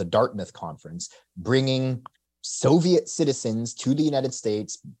becomes the Dartmouth Conference, bringing Soviet citizens to the United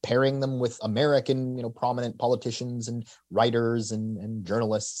States, pairing them with American, prominent politicians and writers and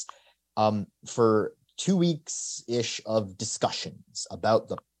journalists for 2 weeks-ish of discussions about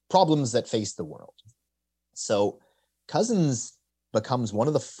the problems that face the world. So Cousins becomes one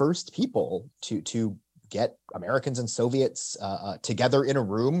of the first people to get Americans and Soviets together in a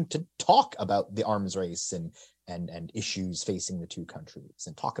room to talk about the arms race and issues facing the two countries,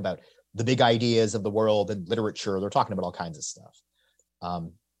 and talk about the big ideas of the world and literature. They're talking about all kinds of stuff.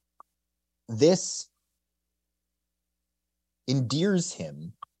 This endears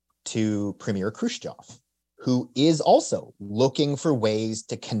him to Premier Khrushchev, who is also looking for ways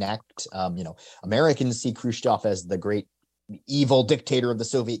to connect. Americans see Khrushchev as the great evil dictator of the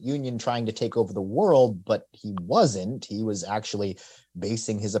Soviet Union trying to take over the world, but he wasn't. He was actually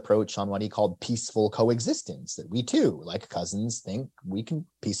basing his approach on what he called peaceful coexistence, that we too, like cousins, think we can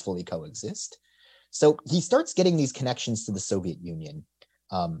peacefully coexist. So he starts getting these connections to the Soviet Union.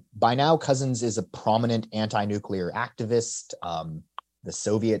 By now, Cousins is a prominent anti-nuclear activist. The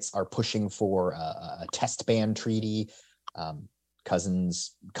Soviets are pushing for a test ban treaty.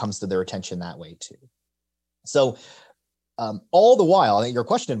 Cousins comes to their attention that way too. So all the while, I think your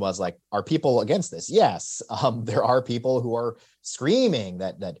question was like, are people against this? Yes, there are people who are screaming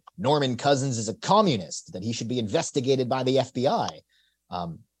that Norman Cousins is a communist, that he should be investigated by the FBI.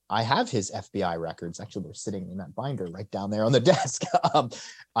 I have his FBI records. Actually, they're sitting in that binder right down there on the desk.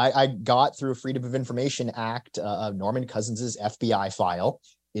 I got through a Freedom of Information Act Norman Cousins's FBI file.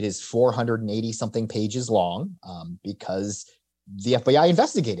 It is 480 something pages long because the FBI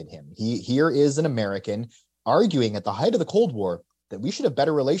investigated him. Here is an American arguing at the height of the Cold War that we should have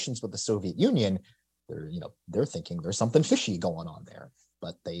better relations with the Soviet Union. They're thinking there's something fishy going on there,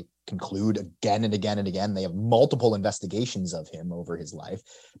 but they conclude again and again and again. They have multiple investigations of him over his life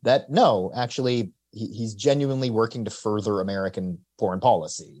that no, actually he's genuinely working to further American foreign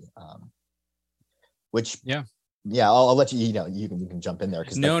policy. I'll let you can jump in there.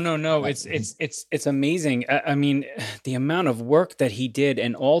 No. It's amazing. I mean, the amount of work that he did,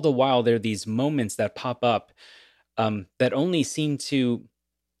 and all the while there are these moments that pop up that only seem to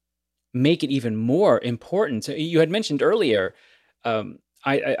make it even more important. So you had mentioned earlier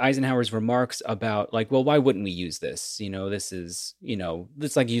Eisenhower's remarks about like, well, why wouldn't we use this? This is,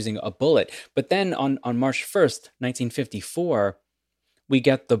 it's like using a bullet. But then on March 1st, 1954, we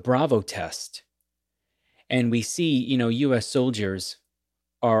get the Bravo test. And we see, U.S. soldiers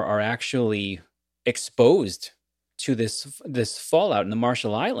are actually exposed to this fallout in the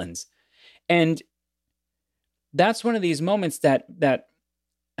Marshall Islands. And that's one of these moments that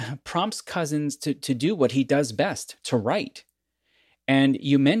prompts Cousins to do what he does best, to write. And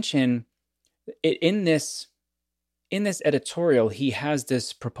you mention in this editorial, he has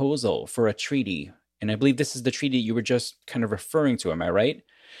this proposal for a treaty. And I believe this is the treaty you were just kind of referring to. Am I right?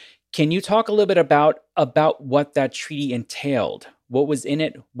 Can you talk a little bit about what that treaty entailed? What was in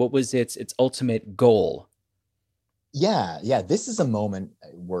it? What was its ultimate goal? Yeah. This is a moment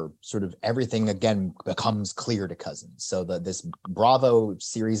where sort of everything again becomes clear to Cousins. So this Bravo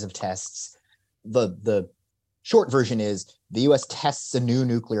series of tests, the short version is the U.S. tests a new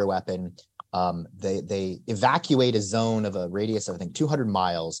nuclear weapon. They evacuate a zone of a radius of I think 200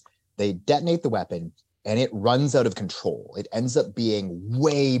 miles. They detonate the weapon. And it runs out of control. It ends up being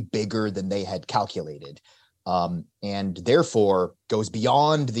way bigger than they had calculated, and therefore goes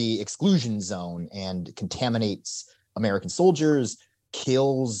beyond the exclusion zone and contaminates American soldiers,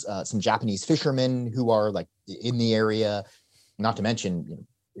 kills some Japanese fishermen who are like in the area, not to mention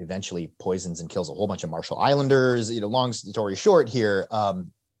eventually poisons and kills a whole bunch of Marshall Islanders. Long story short here.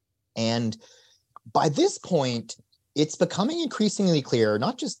 And by this point, it's becoming increasingly clear,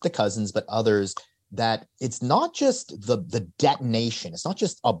 not just the Cousins, but others, that it's not just the detonation. It's not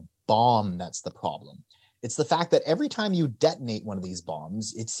just a bomb that's the problem. It's the fact that every time you detonate one of these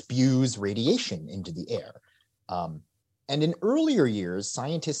bombs, it spews radiation into the air. And in earlier years,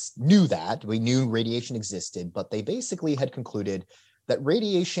 scientists knew that. We knew radiation existed, but they basically had concluded that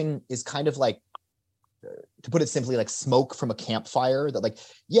radiation is kind of like, to put it simply, like smoke from a campfire. That like,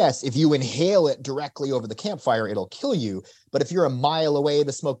 yes, if you inhale it directly over the campfire, it'll kill you. But if you're a mile away,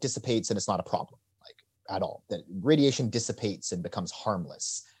 the smoke dissipates and it's not a problem. At all, that radiation dissipates and becomes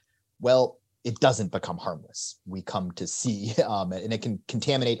harmless. Well, it doesn't become harmless. We come to see, and it can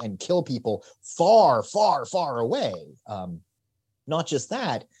contaminate and kill people far, far, far away. Not just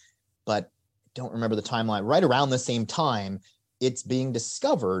that, but don't remember the timeline. Right around the same time, it's being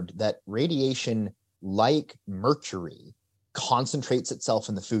discovered that radiation, like mercury, concentrates itself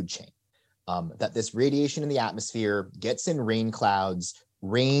in the food chain. That this radiation in the atmosphere gets in rain clouds,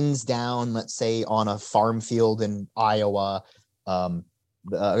 rains down, let's say, on a farm field in Iowa.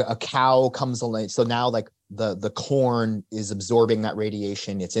 A cow comes along. So now like the corn is absorbing that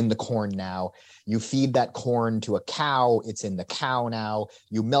radiation. It's in the corn now. You feed that corn to a cow. It's in the cow now.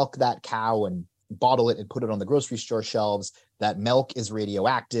 You milk that cow and bottle it and put it on the grocery store shelves. That milk is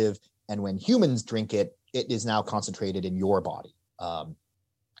radioactive. And when humans drink it, it is now concentrated in your body. And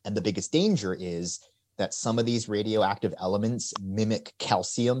the biggest danger is that some of these radioactive elements mimic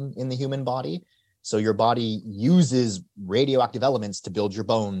calcium in the human body. So your body uses radioactive elements to build your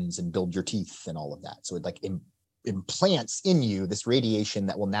bones and build your teeth and all of that. So it like implants in you this radiation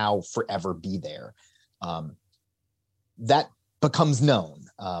that will now forever be there. that becomes known.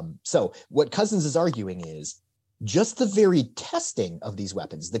 So what Cousins is arguing is just the very testing of these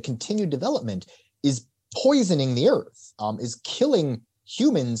weapons, the continued development, is poisoning the earth, is killing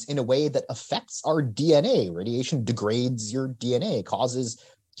humans in a way that affects our DNA. Radiation degrades your DNA, causes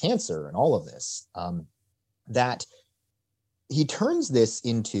cancer and all of this. That he turns this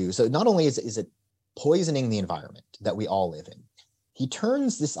into, so not only is it poisoning the environment that we all live in, he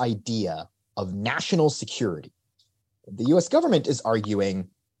turns this idea of national security. The US government is arguing,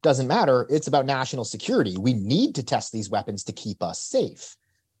 doesn't matter, it's about national security. We need to test these weapons to keep us safe.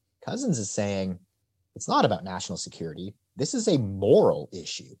 Cousins is saying, it's not about national security. This is a moral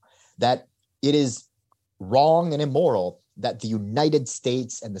issue, that it is wrong and immoral that the United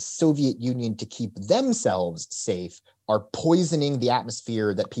States and the Soviet Union, to keep themselves safe, are poisoning the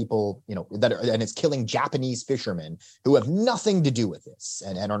atmosphere that people, and it's killing Japanese fishermen who have nothing to do with this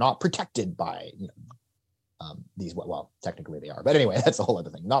and are not protected by, these, well, technically they are, but anyway, that's a whole other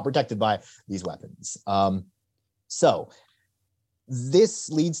thing, not protected by these weapons. So this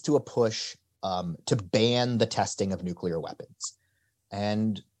leads to a push to ban the testing of nuclear weapons.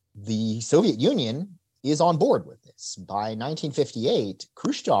 And the Soviet Union is on board with this. By 1958,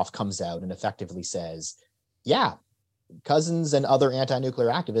 Khrushchev comes out and effectively says, yeah, Cousins and other anti-nuclear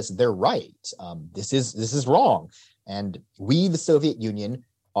activists, they're right. This is wrong. And we, the Soviet Union,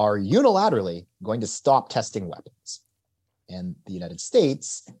 are unilaterally going to stop testing weapons. And the United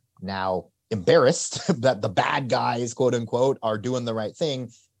States, now embarrassed that the bad guys, quote unquote, are doing the right thing,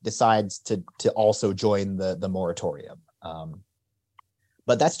 decides to also join the moratorium.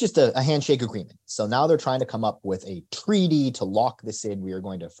 But that's just a handshake agreement. So now they're trying to come up with a treaty to lock this in. We are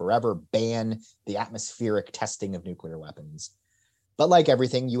going to forever ban the atmospheric testing of nuclear weapons. But like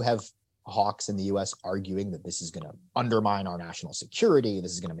everything, you have hawks in the US arguing that this is going to undermine our national security.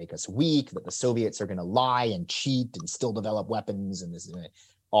 This is going to make us weak, that the Soviets are going to lie and cheat and still develop weapons. And this is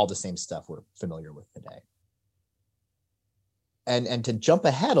all the same stuff we're familiar with today. And to jump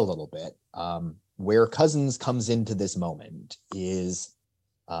ahead a little bit, where Cousins comes into this moment is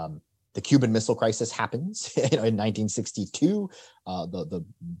the Cuban Missile Crisis happens in 1962, the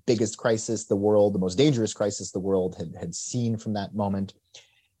biggest crisis the world, the most dangerous crisis the world had seen from that moment.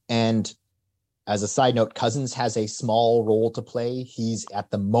 And as a side note, Cousins has a small role to play. He's, at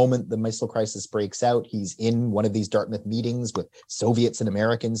the moment the missile crisis breaks out, he's in one of these Dartmouth meetings with Soviets and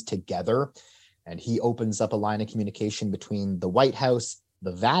Americans together. And he opens up a line of communication between the White House,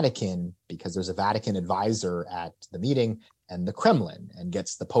 the Vatican, because there's a Vatican advisor at the meeting, and the Kremlin, and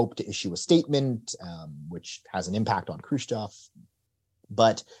gets the Pope to issue a statement, which has an impact on Khrushchev.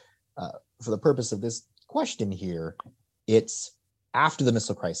 But for the purpose of this question here, it's after the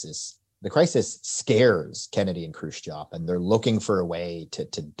missile crisis. The crisis scares Kennedy and Khrushchev, and they're looking for a way to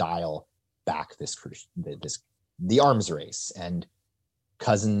dial back the arms race. And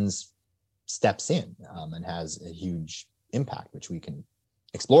Cousins steps in and has a huge impact, which we can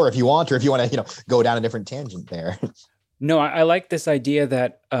explore if you want, or if you want to, go down a different tangent there. No, I like this idea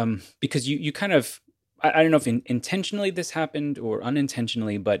that because you kind of, I don't know if intentionally this happened or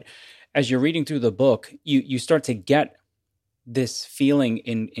unintentionally, but as you're reading through the book, you start to get this feeling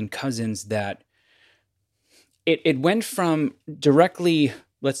in Cousins that it went from directly,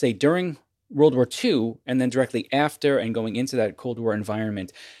 let's say, during World War II, and then directly after and going into that Cold War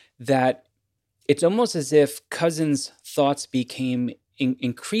environment, that it's almost as if Cousins' thoughts became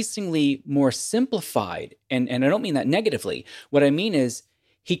increasingly more simplified. And I don't mean that negatively. What I mean is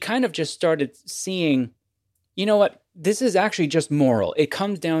he kind of just started seeing, you know what, this is actually just moral. It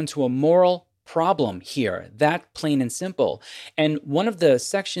comes down to a moral problem here, that plain and simple. And one of the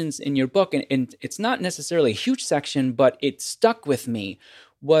sections in your book, and it's not necessarily a huge section, but it stuck with me,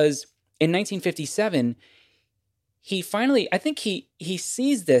 was in 1957, he finally, I think he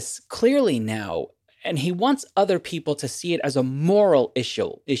sees this clearly now, and he wants other people to see it as a moral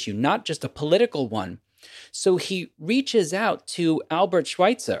issue, not just a political one. So he reaches out to Albert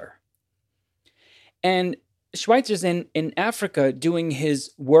Schweitzer. And Schweitzer's in Africa doing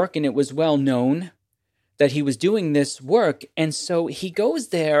his work, and it was well known that he was doing this work. And so he goes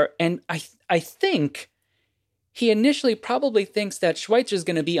there, and I think he initially probably thinks that Schweitzer's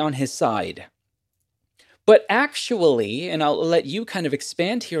going to be on his side. But actually, and I'll let you kind of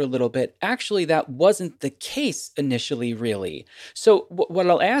expand here a little bit, actually that wasn't the case initially, really. So what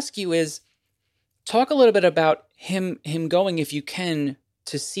I'll ask you is, talk a little bit about him going, if you can,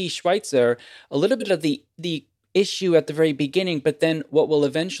 to see Schweitzer, a little bit of the issue at the very beginning, but then what will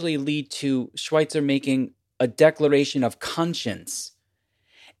eventually lead to Schweitzer making a declaration of conscience,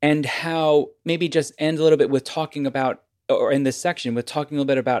 and how maybe just end a little bit with talking about, or in this section, with talking a little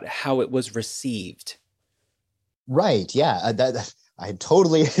bit about how it was received. Right. Yeah. I had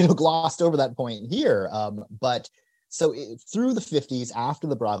totally glossed over that point here. But so through the 50s, after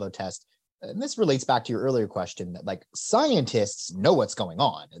the Bravo test, and this relates back to your earlier question, that like scientists know what's going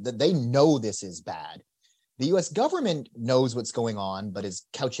on, that they know this is bad. The US government knows what's going on, but is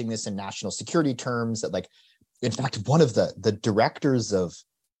couching this in national security terms. That, like, in fact, one of the directors of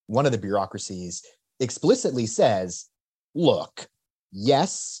one of the bureaucracies explicitly says, look,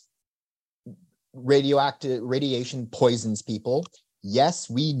 yes, radioactive radiation poisons people. Yes,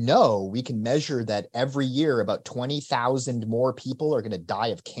 we know, we can measure that every year about 20,000 more people are going to die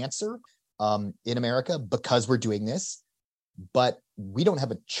of cancer in America because we're doing this. But we don't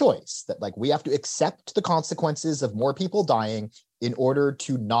have a choice. That, like, we have to accept the consequences of more people dying in order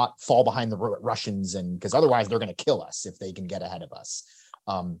to not fall behind the Russians, and because otherwise they're going to kill us if they can get ahead of us.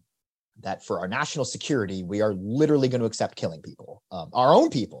 That for our national security, we are literally going to accept killing people, our own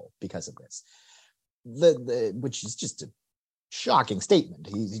people, because of this. Which is just a shocking statement.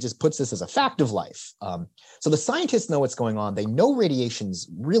 He just puts this as a fact of life. So the scientists know what's going on. They know radiation's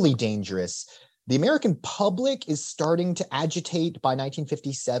really dangerous. The American public is starting to agitate by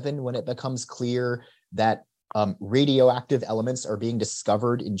 1957 when it becomes clear that radioactive elements are being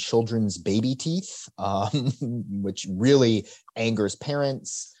discovered in children's baby teeth, which really angers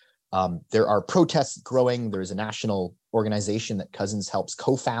parents. There are protests growing. There's a national organization that Cousins helps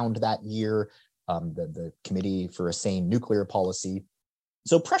co-found that year, the Committee for a Sane Nuclear Policy.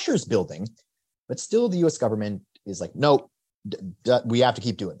 So pressure's building, but still the US government is like, no, we have to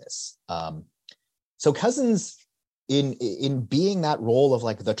keep doing this. So Cousins, in being that role of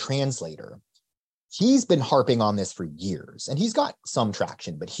like the translator, he's been harping on this for years, and he's got some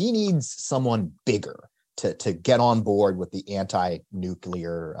traction, but he needs someone bigger to get on board with the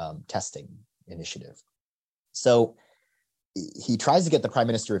anti-nuclear testing initiative. So he tries to get the Prime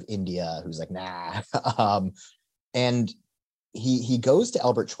Minister of India, who's like, nah. And he goes to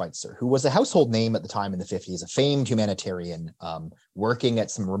Albert Schweitzer, who was a household name at the time in the 50s, a famed humanitarian working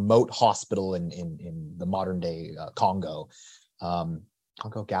at some remote hospital in the modern day Congo,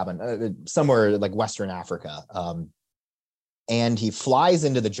 Gabon, somewhere like Western Africa. And he flies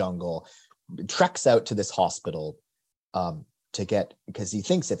into the jungle, treks out to this hospital because he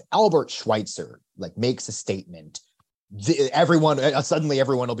thinks if Albert Schweitzer like makes a statement, suddenly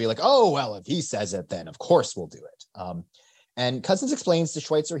everyone will be like, oh, well, if he says it, then of course we'll do it. And Cousins explains to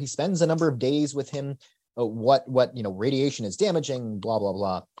Schweitzer, he spends a number of days with him, what radiation is damaging, blah, blah,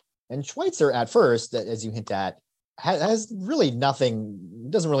 blah. And Schweitzer at first, as you hint at, has really nothing,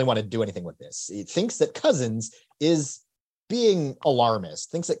 doesn't really want to do anything with this. He thinks that Cousins is being alarmist,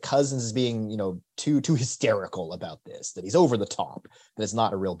 thinks that Cousins is being, too hysterical about this, that he's over the top, that it's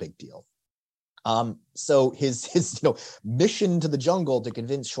not a real big deal. So his mission to the jungle to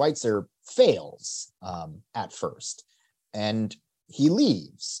convince Schweitzer fails at first. And he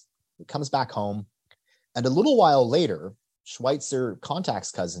leaves. He comes back home. And a little while later, Schweitzer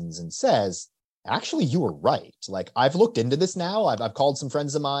contacts Cousins and says, actually, you were right. Like, I've looked into this now. I've called some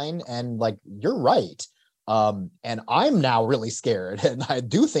friends of mine, and like, you're right. And I'm now really scared. And I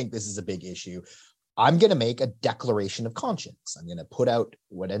do think this is a big issue. I'm going to make a declaration of conscience. I'm going to put out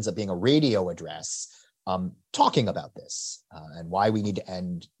what ends up being a radio address talking about this and why we need to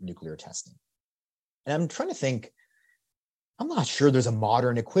end nuclear testing. And I'm trying to think, I'm not sure there's a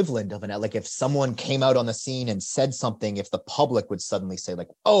modern equivalent of like if someone came out on the scene and said something, if the public would suddenly say like,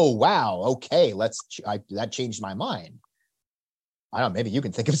 oh, wow, okay, that changed my mind. I don't know, maybe you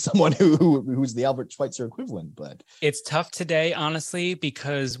can think of someone who's the Albert Schweitzer equivalent, but it's tough today, honestly,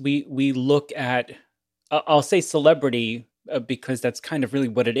 because we look at, I'll say celebrity, because that's kind of really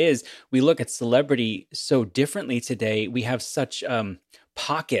what it is. We look at celebrity so differently today. We have such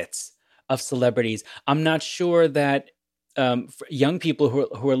pockets of celebrities. I'm not sure that for young people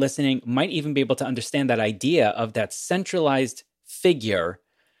who are listening might even be able to understand that idea of that centralized figure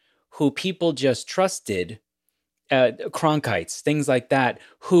who people just trusted, Cronkites, things like that,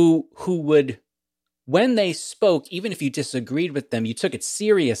 who would, when they spoke, even if you disagreed with them, you took it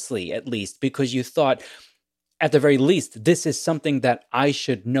seriously, at least, because you thought, at the very least, this is something that I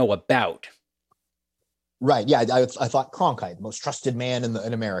should know about. Right. Yeah. I thought Cronkite, most trusted man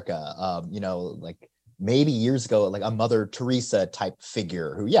in America, like maybe years ago, like a Mother Teresa type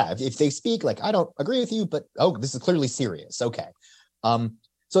figure who, yeah, if they speak, like, I don't agree with you, but, oh, this is clearly serious. Okay.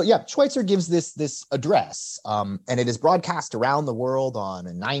 So yeah, Schweitzer gives this address, and it is broadcast around the world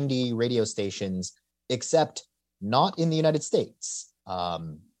on 90 radio stations, except not in the United States.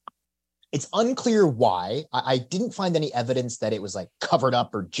 It's unclear why. I didn't find any evidence that it was like covered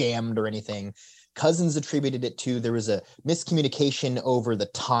up or jammed or anything. Cousins attributed it to there was a miscommunication over the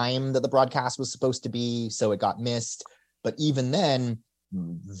time that the broadcast was supposed to be, so it got missed. But even then,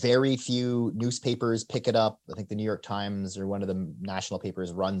 very few newspapers pick it up. I think the New York Times or one of the national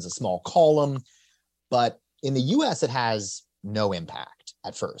papers runs a small column. But in the US, it has no impact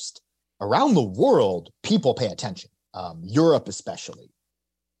at first. Around the world, people pay attention, Europe especially.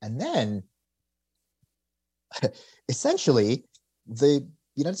 And then, essentially, the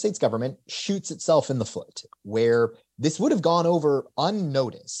United States government shoots itself in the foot, where this would have gone over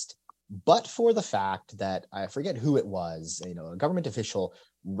unnoticed, but for the fact that, I forget who it was, a government official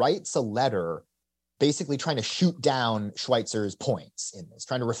writes a letter basically trying to shoot down Schweitzer's points in this,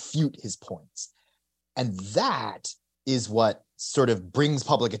 trying to refute his points. And that is what sort of brings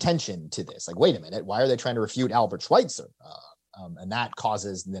public attention to this. Like, wait a minute, why are they trying to refute Albert Schweitzer? And that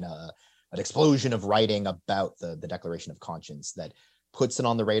causes then an explosion of writing about the Declaration of Conscience that puts it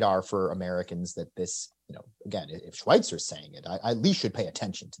on the radar for Americans that this, again, if Schweitzer's saying it, I at least should pay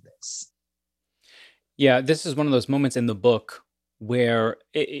attention to this. Yeah, this is one of those moments in the book where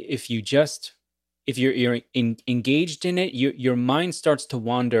if you're engaged in it, your mind starts to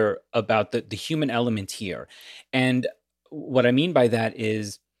wander about the human element here. And what I mean by that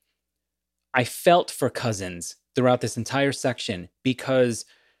is I felt for Cousins throughout this entire section because,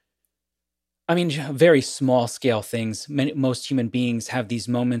 very small scale things. Most human beings have these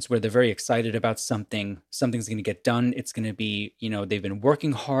moments where they're very excited about something. Something's going to get done. It's going to be, they've been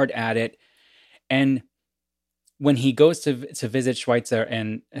working hard at it. And when he goes to visit Schweitzer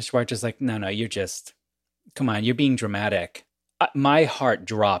and Schweitzer's like, no, come on, you're being dramatic. My heart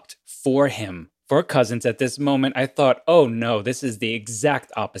dropped for him, for Cousins at this moment. I thought, oh no, this is the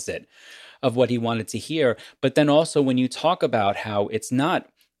exact opposite of what he wanted to hear. But then also when you talk about how it's not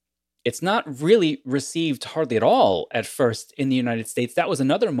really received hardly at all at first in the United States, that was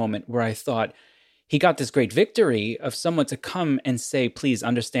another moment where I thought he got this great victory of someone to come and say, please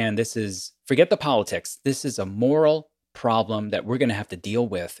understand, forget the politics. This is a moral problem that we're going to have to deal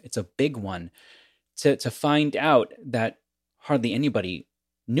with. It's a big one. To find out that hardly anybody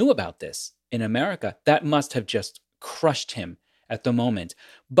knew about this in America, that must have just crushed him at the moment.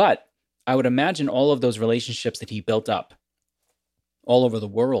 But I would imagine all of those relationships that he built up all over the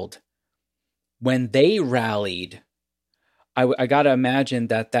world, when they rallied, I got to imagine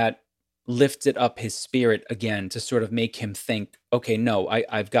that lifted up his spirit again to sort of make him think, okay, no,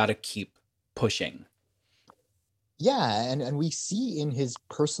 I've got to keep pushing. Yeah, and we see in his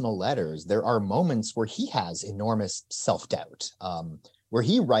personal letters, there are moments where he has enormous self-doubt, where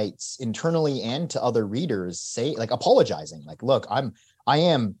he writes internally and to other readers, apologizing, like, look, I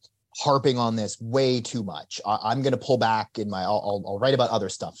am harping on this way too much. I'm going to pull back I'll write about other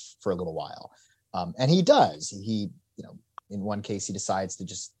stuff for a little while. And he does. He, in one case, he decides to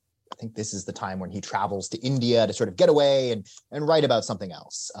I think this is the time when he travels to India to sort of get away and write about something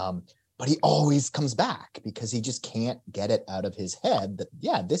else. But he always comes back because he just can't get it out of his head that,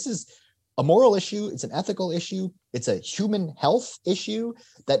 yeah, this is a moral issue. It's an ethical issue. It's a human health issue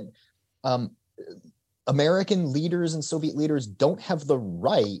that American leaders and Soviet leaders don't have the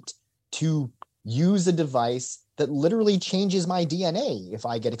right to use a device that literally changes my DNA if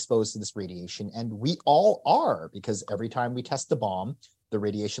I get exposed to this radiation. And we all are, because every time we test the bomb, the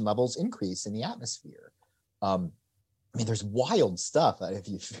radiation levels increase in the atmosphere. There's wild stuff.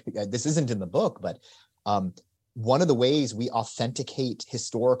 This isn't in the book, but one of the ways we authenticate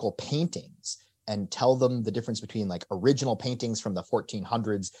historical paintings and tell them the difference between like original paintings from the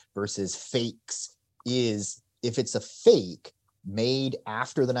 1400s versus fakes is if it's a fake made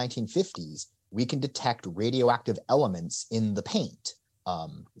after the 1950s, we can detect radioactive elements in the paint.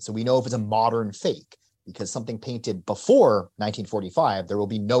 So we know if it's a modern fake, because something painted before 1945, there will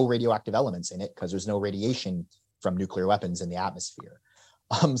be no radioactive elements in it because there's no radiation from nuclear weapons in the atmosphere.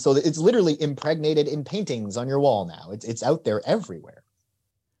 So it's literally impregnated in paintings on your wall now. It's out there everywhere.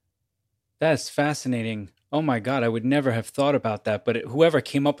 That's fascinating. Oh my God, I would never have thought about that. But whoever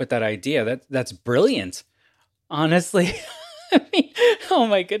came up with that idea, that's brilliant. Honestly, oh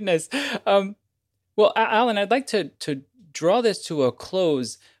my goodness. Well, Alan, I'd like to draw this to a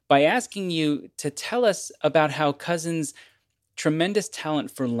close by asking you to tell us about how Cousins' tremendous talent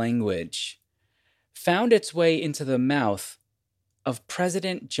for language found its way into the mouth of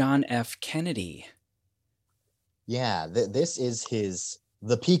President John F. Kennedy. Yeah, this is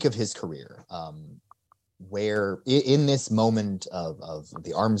the peak of his career, where in this moment of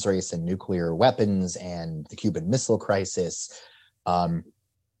the arms race and nuclear weapons and the Cuban Missile Crisis,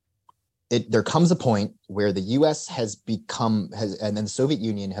 there comes a point where the U.S. and then the Soviet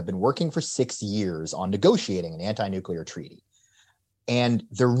Union have been working for 6 years on negotiating an anti-nuclear treaty. And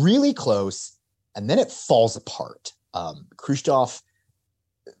they're really close, And then it falls apart. Khrushchev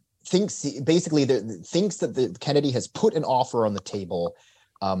thinks that Kennedy has put an offer on the table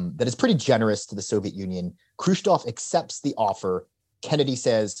that is pretty generous to the Soviet Union. Khrushchev accepts the offer. Kennedy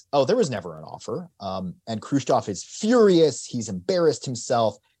says, "Oh, there was never an offer." And Khrushchev is furious. He's embarrassed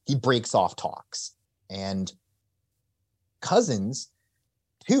himself. He breaks off talks. And Cousins,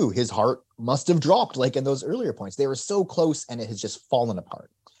 too, his heart must have dropped like in those earlier points. They were so close and it has just fallen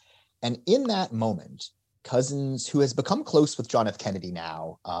apart. And in that moment, Cousins, who has become close with John F. Kennedy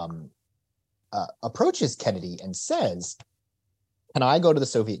now, approaches Kennedy and says, "Can I go to the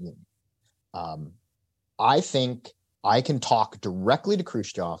Soviet Union? I think I can talk directly to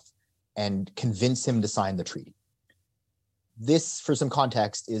Khrushchev and convince him to sign the treaty." This, for some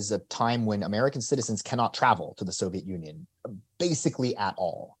context, is a time when American citizens cannot travel to the Soviet Union, basically at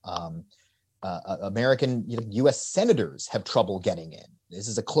all. American, U.S. senators have trouble getting in. This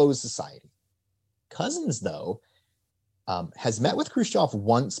is a closed society. Cousins, though, has met with Khrushchev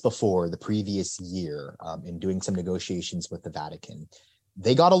once before the previous year in doing some negotiations with the Vatican.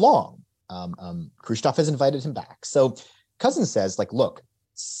 They got along. Khrushchev has invited him back. So Cousins says, like, look,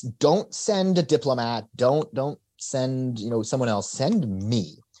 don't send a diplomat. Don't send, someone else. Send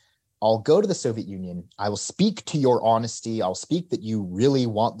me. I'll go to the Soviet Union. I will speak to your honesty. I'll speak that you really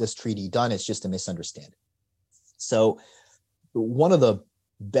want this treaty done. It's just a misunderstanding. So one of the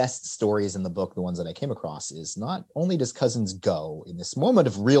best stories in the book, the ones that I came across, is not only does Cousins go in this moment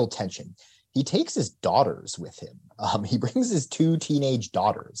of real tension, he takes his daughters with him. He brings his 2 teenage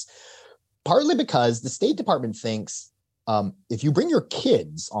daughters, partly because the State Department thinks if you bring your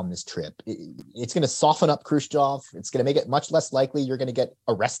kids on this trip, it's going to soften up Khrushchev. It's going to make it much less likely you're going to get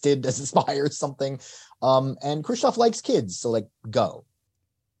arrested as a spy or something. And Khrushchev likes kids, so go.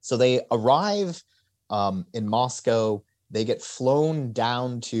 So they arrive in Moscow. They get flown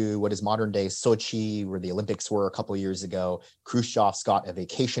down to what is modern day Sochi, where the Olympics were a couple of years ago. Khrushchev's got a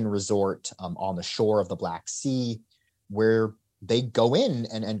vacation resort on the shore of the Black Sea, where they go in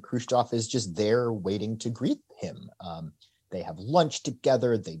and Khrushchev is just there waiting to greet him. They have lunch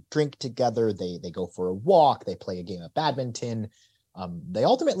together, they drink together, they go for a walk, they play a game of badminton. They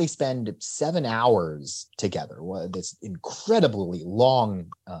ultimately spend 7 hours together, this incredibly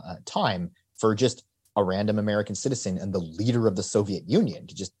long time for just a random American citizen and the leader of the Soviet Union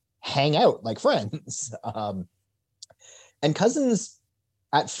to just hang out like friends. And Cousins,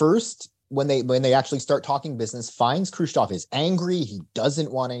 at first, when they actually start talking business, finds Khrushchev is angry. He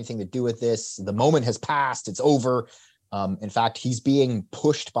doesn't want anything to do with this. The moment has passed. It's over. In fact, he's being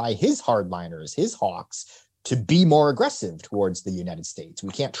pushed by his hardliners, his hawks, to be more aggressive towards the United States.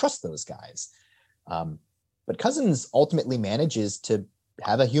 We can't trust those guys. But Cousins ultimately manages to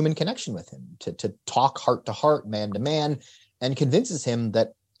have a human connection with him, to talk heart to heart, man to man, and convinces him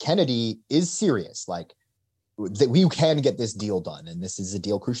that Kennedy is serious, like that we can get this deal done, and this is a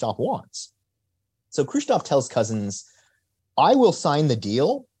deal Khrushchev wants. So Khrushchev tells Cousins, I will sign the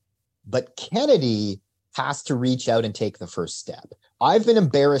deal, but Kennedy has to reach out and take the first step. I've been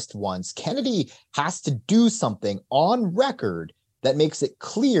embarrassed once. Kennedy has to do something on record that makes it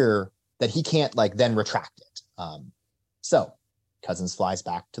clear that he can't then retract it. So Cousins flies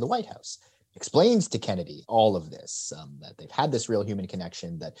back to the White House, explains to Kennedy all of this, that they've had this real human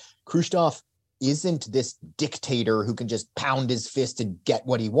connection, that Khrushchev isn't this dictator who can just pound his fist and get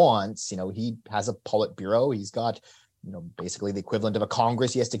what he wants. He has a Politburo. He's got, basically the equivalent of a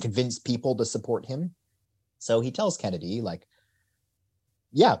Congress. He has to convince people to support him. So he tells Kennedy,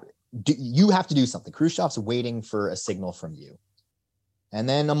 you have to do something. Khrushchev's waiting for a signal from you. And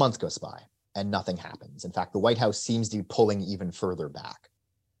then a month goes by and nothing happens. In fact, the White House seems to be pulling even further back.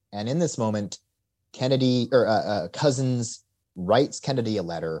 And in this moment, Cousins writes Kennedy a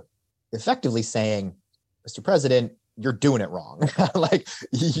letter effectively saying, Mr. President, you're doing it wrong.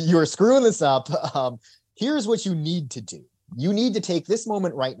 You're screwing this up. Here's what you need to do. You need to take this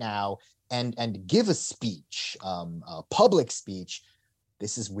moment right now and give a speech, a public speech.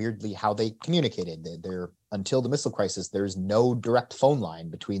 This is weirdly how they communicated. Until the missile crisis, there's no direct phone line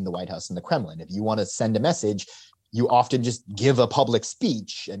between the White House and the Kremlin. If you want to send a message, you often just give a public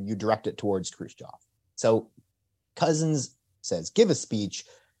speech and you direct it towards Khrushchev. So Cousins says, give a speech,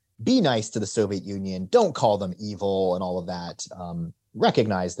 be nice to the Soviet Union, don't call them evil and all of that,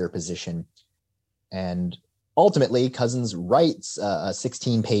 recognize their position. And ultimately, Cousins writes a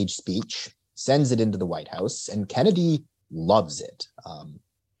 16-page speech, sends it into the White House, and Kennedy loves it,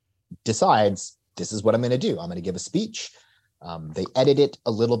 decides, this is what I'm going to do. I'm going to give a speech. They edit it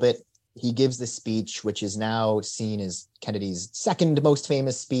a little bit. he gives this speech, which is now seen as Kennedy's second most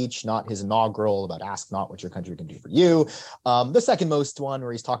famous speech, not his inaugural about ask not what your country can do for you. The second most one,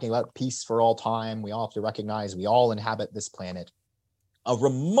 where he's talking about peace for all time. We all have to recognize we all inhabit this planet. A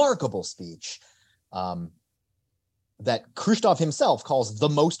remarkable speech that Khrushchev himself calls the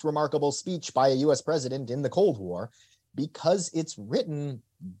most remarkable speech by a US president in the Cold War, because it's written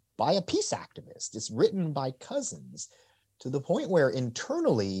by a peace activist. It's written by Cousins, to the point where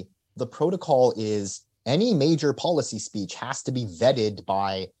internally the protocol is any major policy speech has to be vetted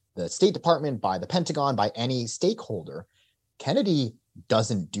by the State Department, by the Pentagon, by any stakeholder. Kennedy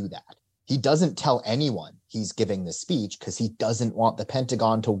doesn't do that. He doesn't tell anyone he's giving the speech because he doesn't want the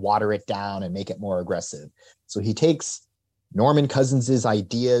Pentagon to water it down and make it more aggressive. So he takes Norman Cousins's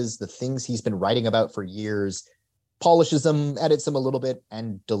ideas, the things he's been writing about for years, polishes them, edits them a little bit,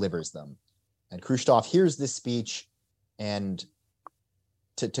 and delivers them. And Khrushchev hears this speech and,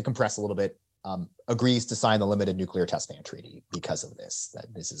 to compress a little bit, agrees to sign the Limited Nuclear Test Ban Treaty because of this.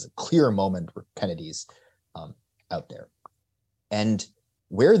 That this is a clear moment where Kennedy's out there. And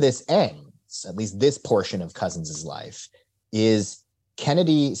where this ends, at least this portion of Cousins's life, is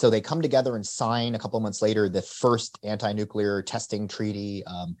Kennedy. So they come together and sign a couple of months later the first anti-nuclear testing treaty,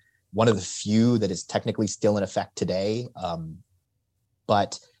 one of the few that is technically still in effect today.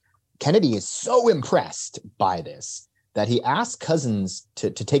 But Kennedy is so impressed by this that he asked Cousins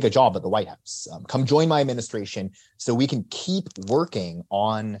to take a job at the White House. Come join my administration so we can keep working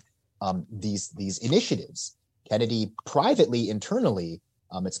on these initiatives. Kennedy privately, internally,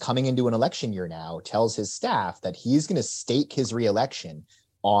 it's coming into an election year now, tells his staff that he's going to stake his reelection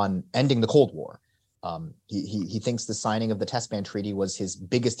on ending the Cold War. He thinks the signing of the Test Ban Treaty was his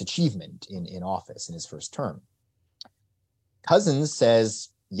biggest achievement in office in his first term. Cousins says,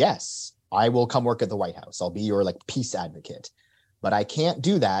 yes, I will come work at the White House. I'll be your peace advocate, but I can't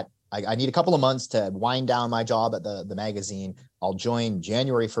do that. I need a couple of months to wind down my job at the magazine. I'll join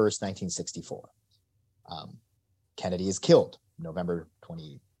January 1st, 1964. Kennedy is killed November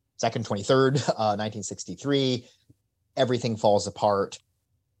 22nd, 23rd, 1963. Everything falls apart.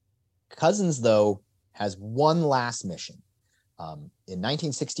 Cousins, though, has one last mission. In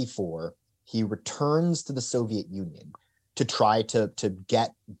 1964, he returns to the Soviet Union to try to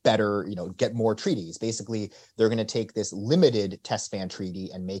get better, get more treaties. Basically, they're going to take this limited test ban treaty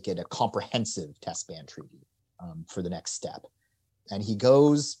and make it a comprehensive test ban treaty for the next step. And he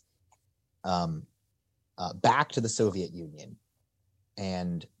goes back to the Soviet Union,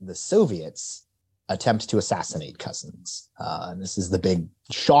 and the Soviets attempt to assassinate Cousins. And this is the big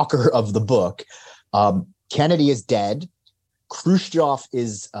shocker of the book. Kennedy is dead. Khrushchev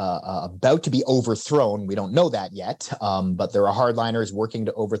is about to be overthrown. We don't know that yet, but there are hardliners working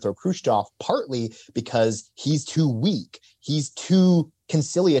to overthrow Khrushchev, partly because he's too weak. He's too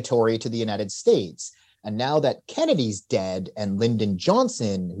conciliatory to the United States. And now that Kennedy's dead and Lyndon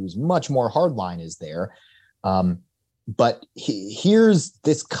Johnson, who's much more hardline, is there, but here's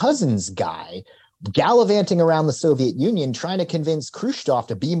this Cousins guy gallivanting around the Soviet Union trying to convince Khrushchev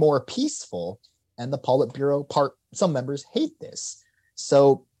to be more peaceful. And the Politburo some members hate this.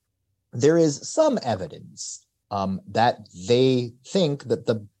 So there is some evidence that they think that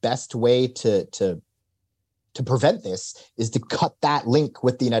the best way to prevent this is to cut that link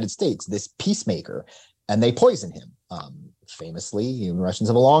with the United States, this peacemaker, and they poison him. Famously, Russians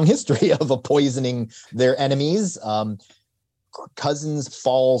have a long history of poisoning their enemies. Cousins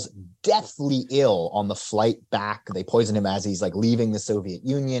falls deathly ill on the flight back. They poison him as he's leaving the Soviet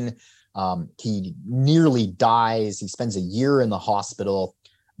Union. He nearly dies. He spends a year in the hospital.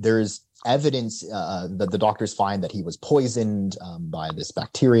 There's evidence that the doctors find that he was poisoned by this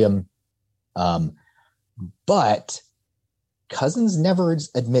bacterium. But Cousins never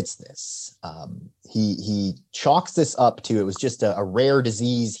admits this. He chalks this up to it was just a rare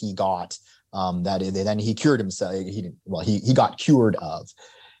disease he got then he cured himself. He got cured of.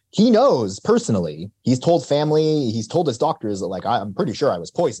 He knows personally, he's told family, he's told his doctors that I'm pretty sure I was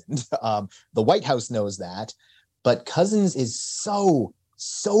poisoned. The White House knows that, but Cousins is so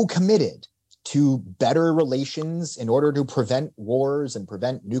committed to better relations in order to prevent wars and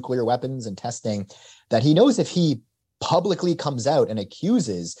prevent nuclear weapons and testing that he knows if he publicly comes out and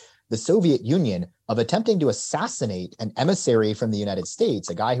accuses the Soviet Union of attempting to assassinate an emissary from the United States,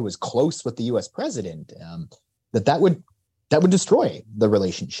 a guy who was close with the US president, that would destroy the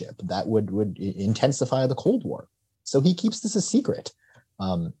relationship. That would intensify the Cold War. So he keeps this a secret,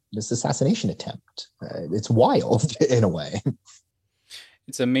 this assassination attempt. It's wild in a way.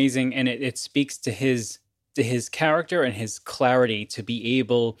 It's amazing. And it speaks to his character and his clarity to be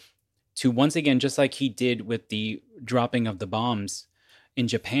able to, once again, just like he did with the dropping of the bombs in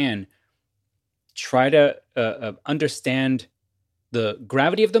Japan, try to understand the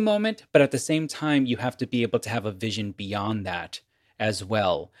gravity of the moment, but at the same time, you have to be able to have a vision beyond that as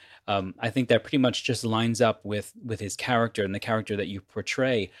well. I think that pretty much just lines up with his character and the character that you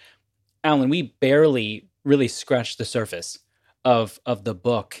portray. Alan, we barely really scratched the surface of the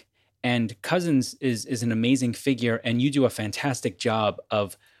book, and Cousins is an amazing figure, and you do a fantastic job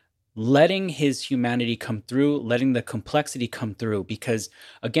of letting his humanity come through, letting the complexity come through, because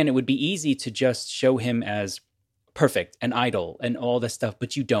again, it would be easy to just show him as perfect and idle and all this stuff,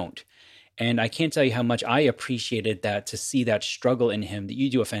 but you don't. And I can't tell you how much I appreciated that, to see that struggle in him, that you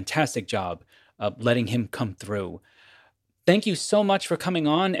do a fantastic job of letting him come through. Thank you so much for coming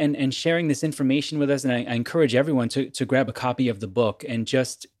on and sharing this information with us. And I encourage everyone to grab a copy of the book and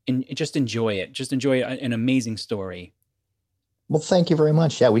just enjoy it. Just enjoy an amazing story. Well, thank you very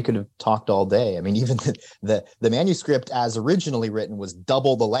much. Yeah, we could have talked all day. I mean, even the manuscript as originally written was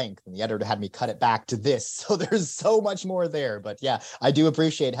double the length, and the editor had me cut it back to this. So there's so much more there. But yeah, I do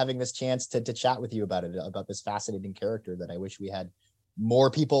appreciate having this chance to chat with you about it, about this fascinating character that I wish we had more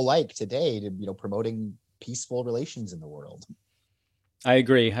people like today, to, promoting peaceful relations in the world. I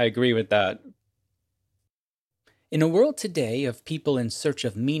agree with that. In a world today of people in search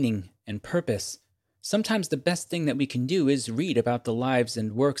of meaning and purpose, sometimes the best thing that we can do is read about the lives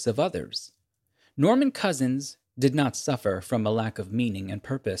and works of others. Norman Cousins did not suffer from a lack of meaning and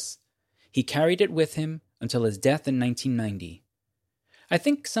purpose. He carried it with him until his death in 1990. I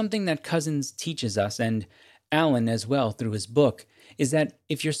think something that Cousins teaches us, and Alan as well through his book, is that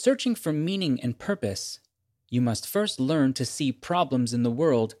if you're searching for meaning and purpose, you must first learn to see problems in the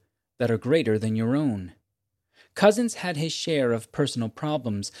world that are greater than your own. Cousins had his share of personal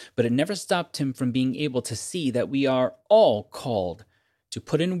problems, but it never stopped him from being able to see that we are all called to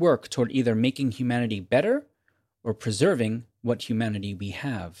put in work toward either making humanity better or preserving what humanity we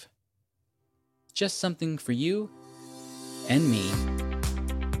have. Just something for you and me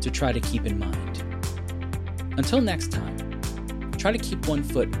to try to keep in mind. Until next time, try to keep one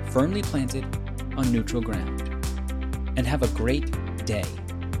foot firmly planted on neutral ground. And have a great day.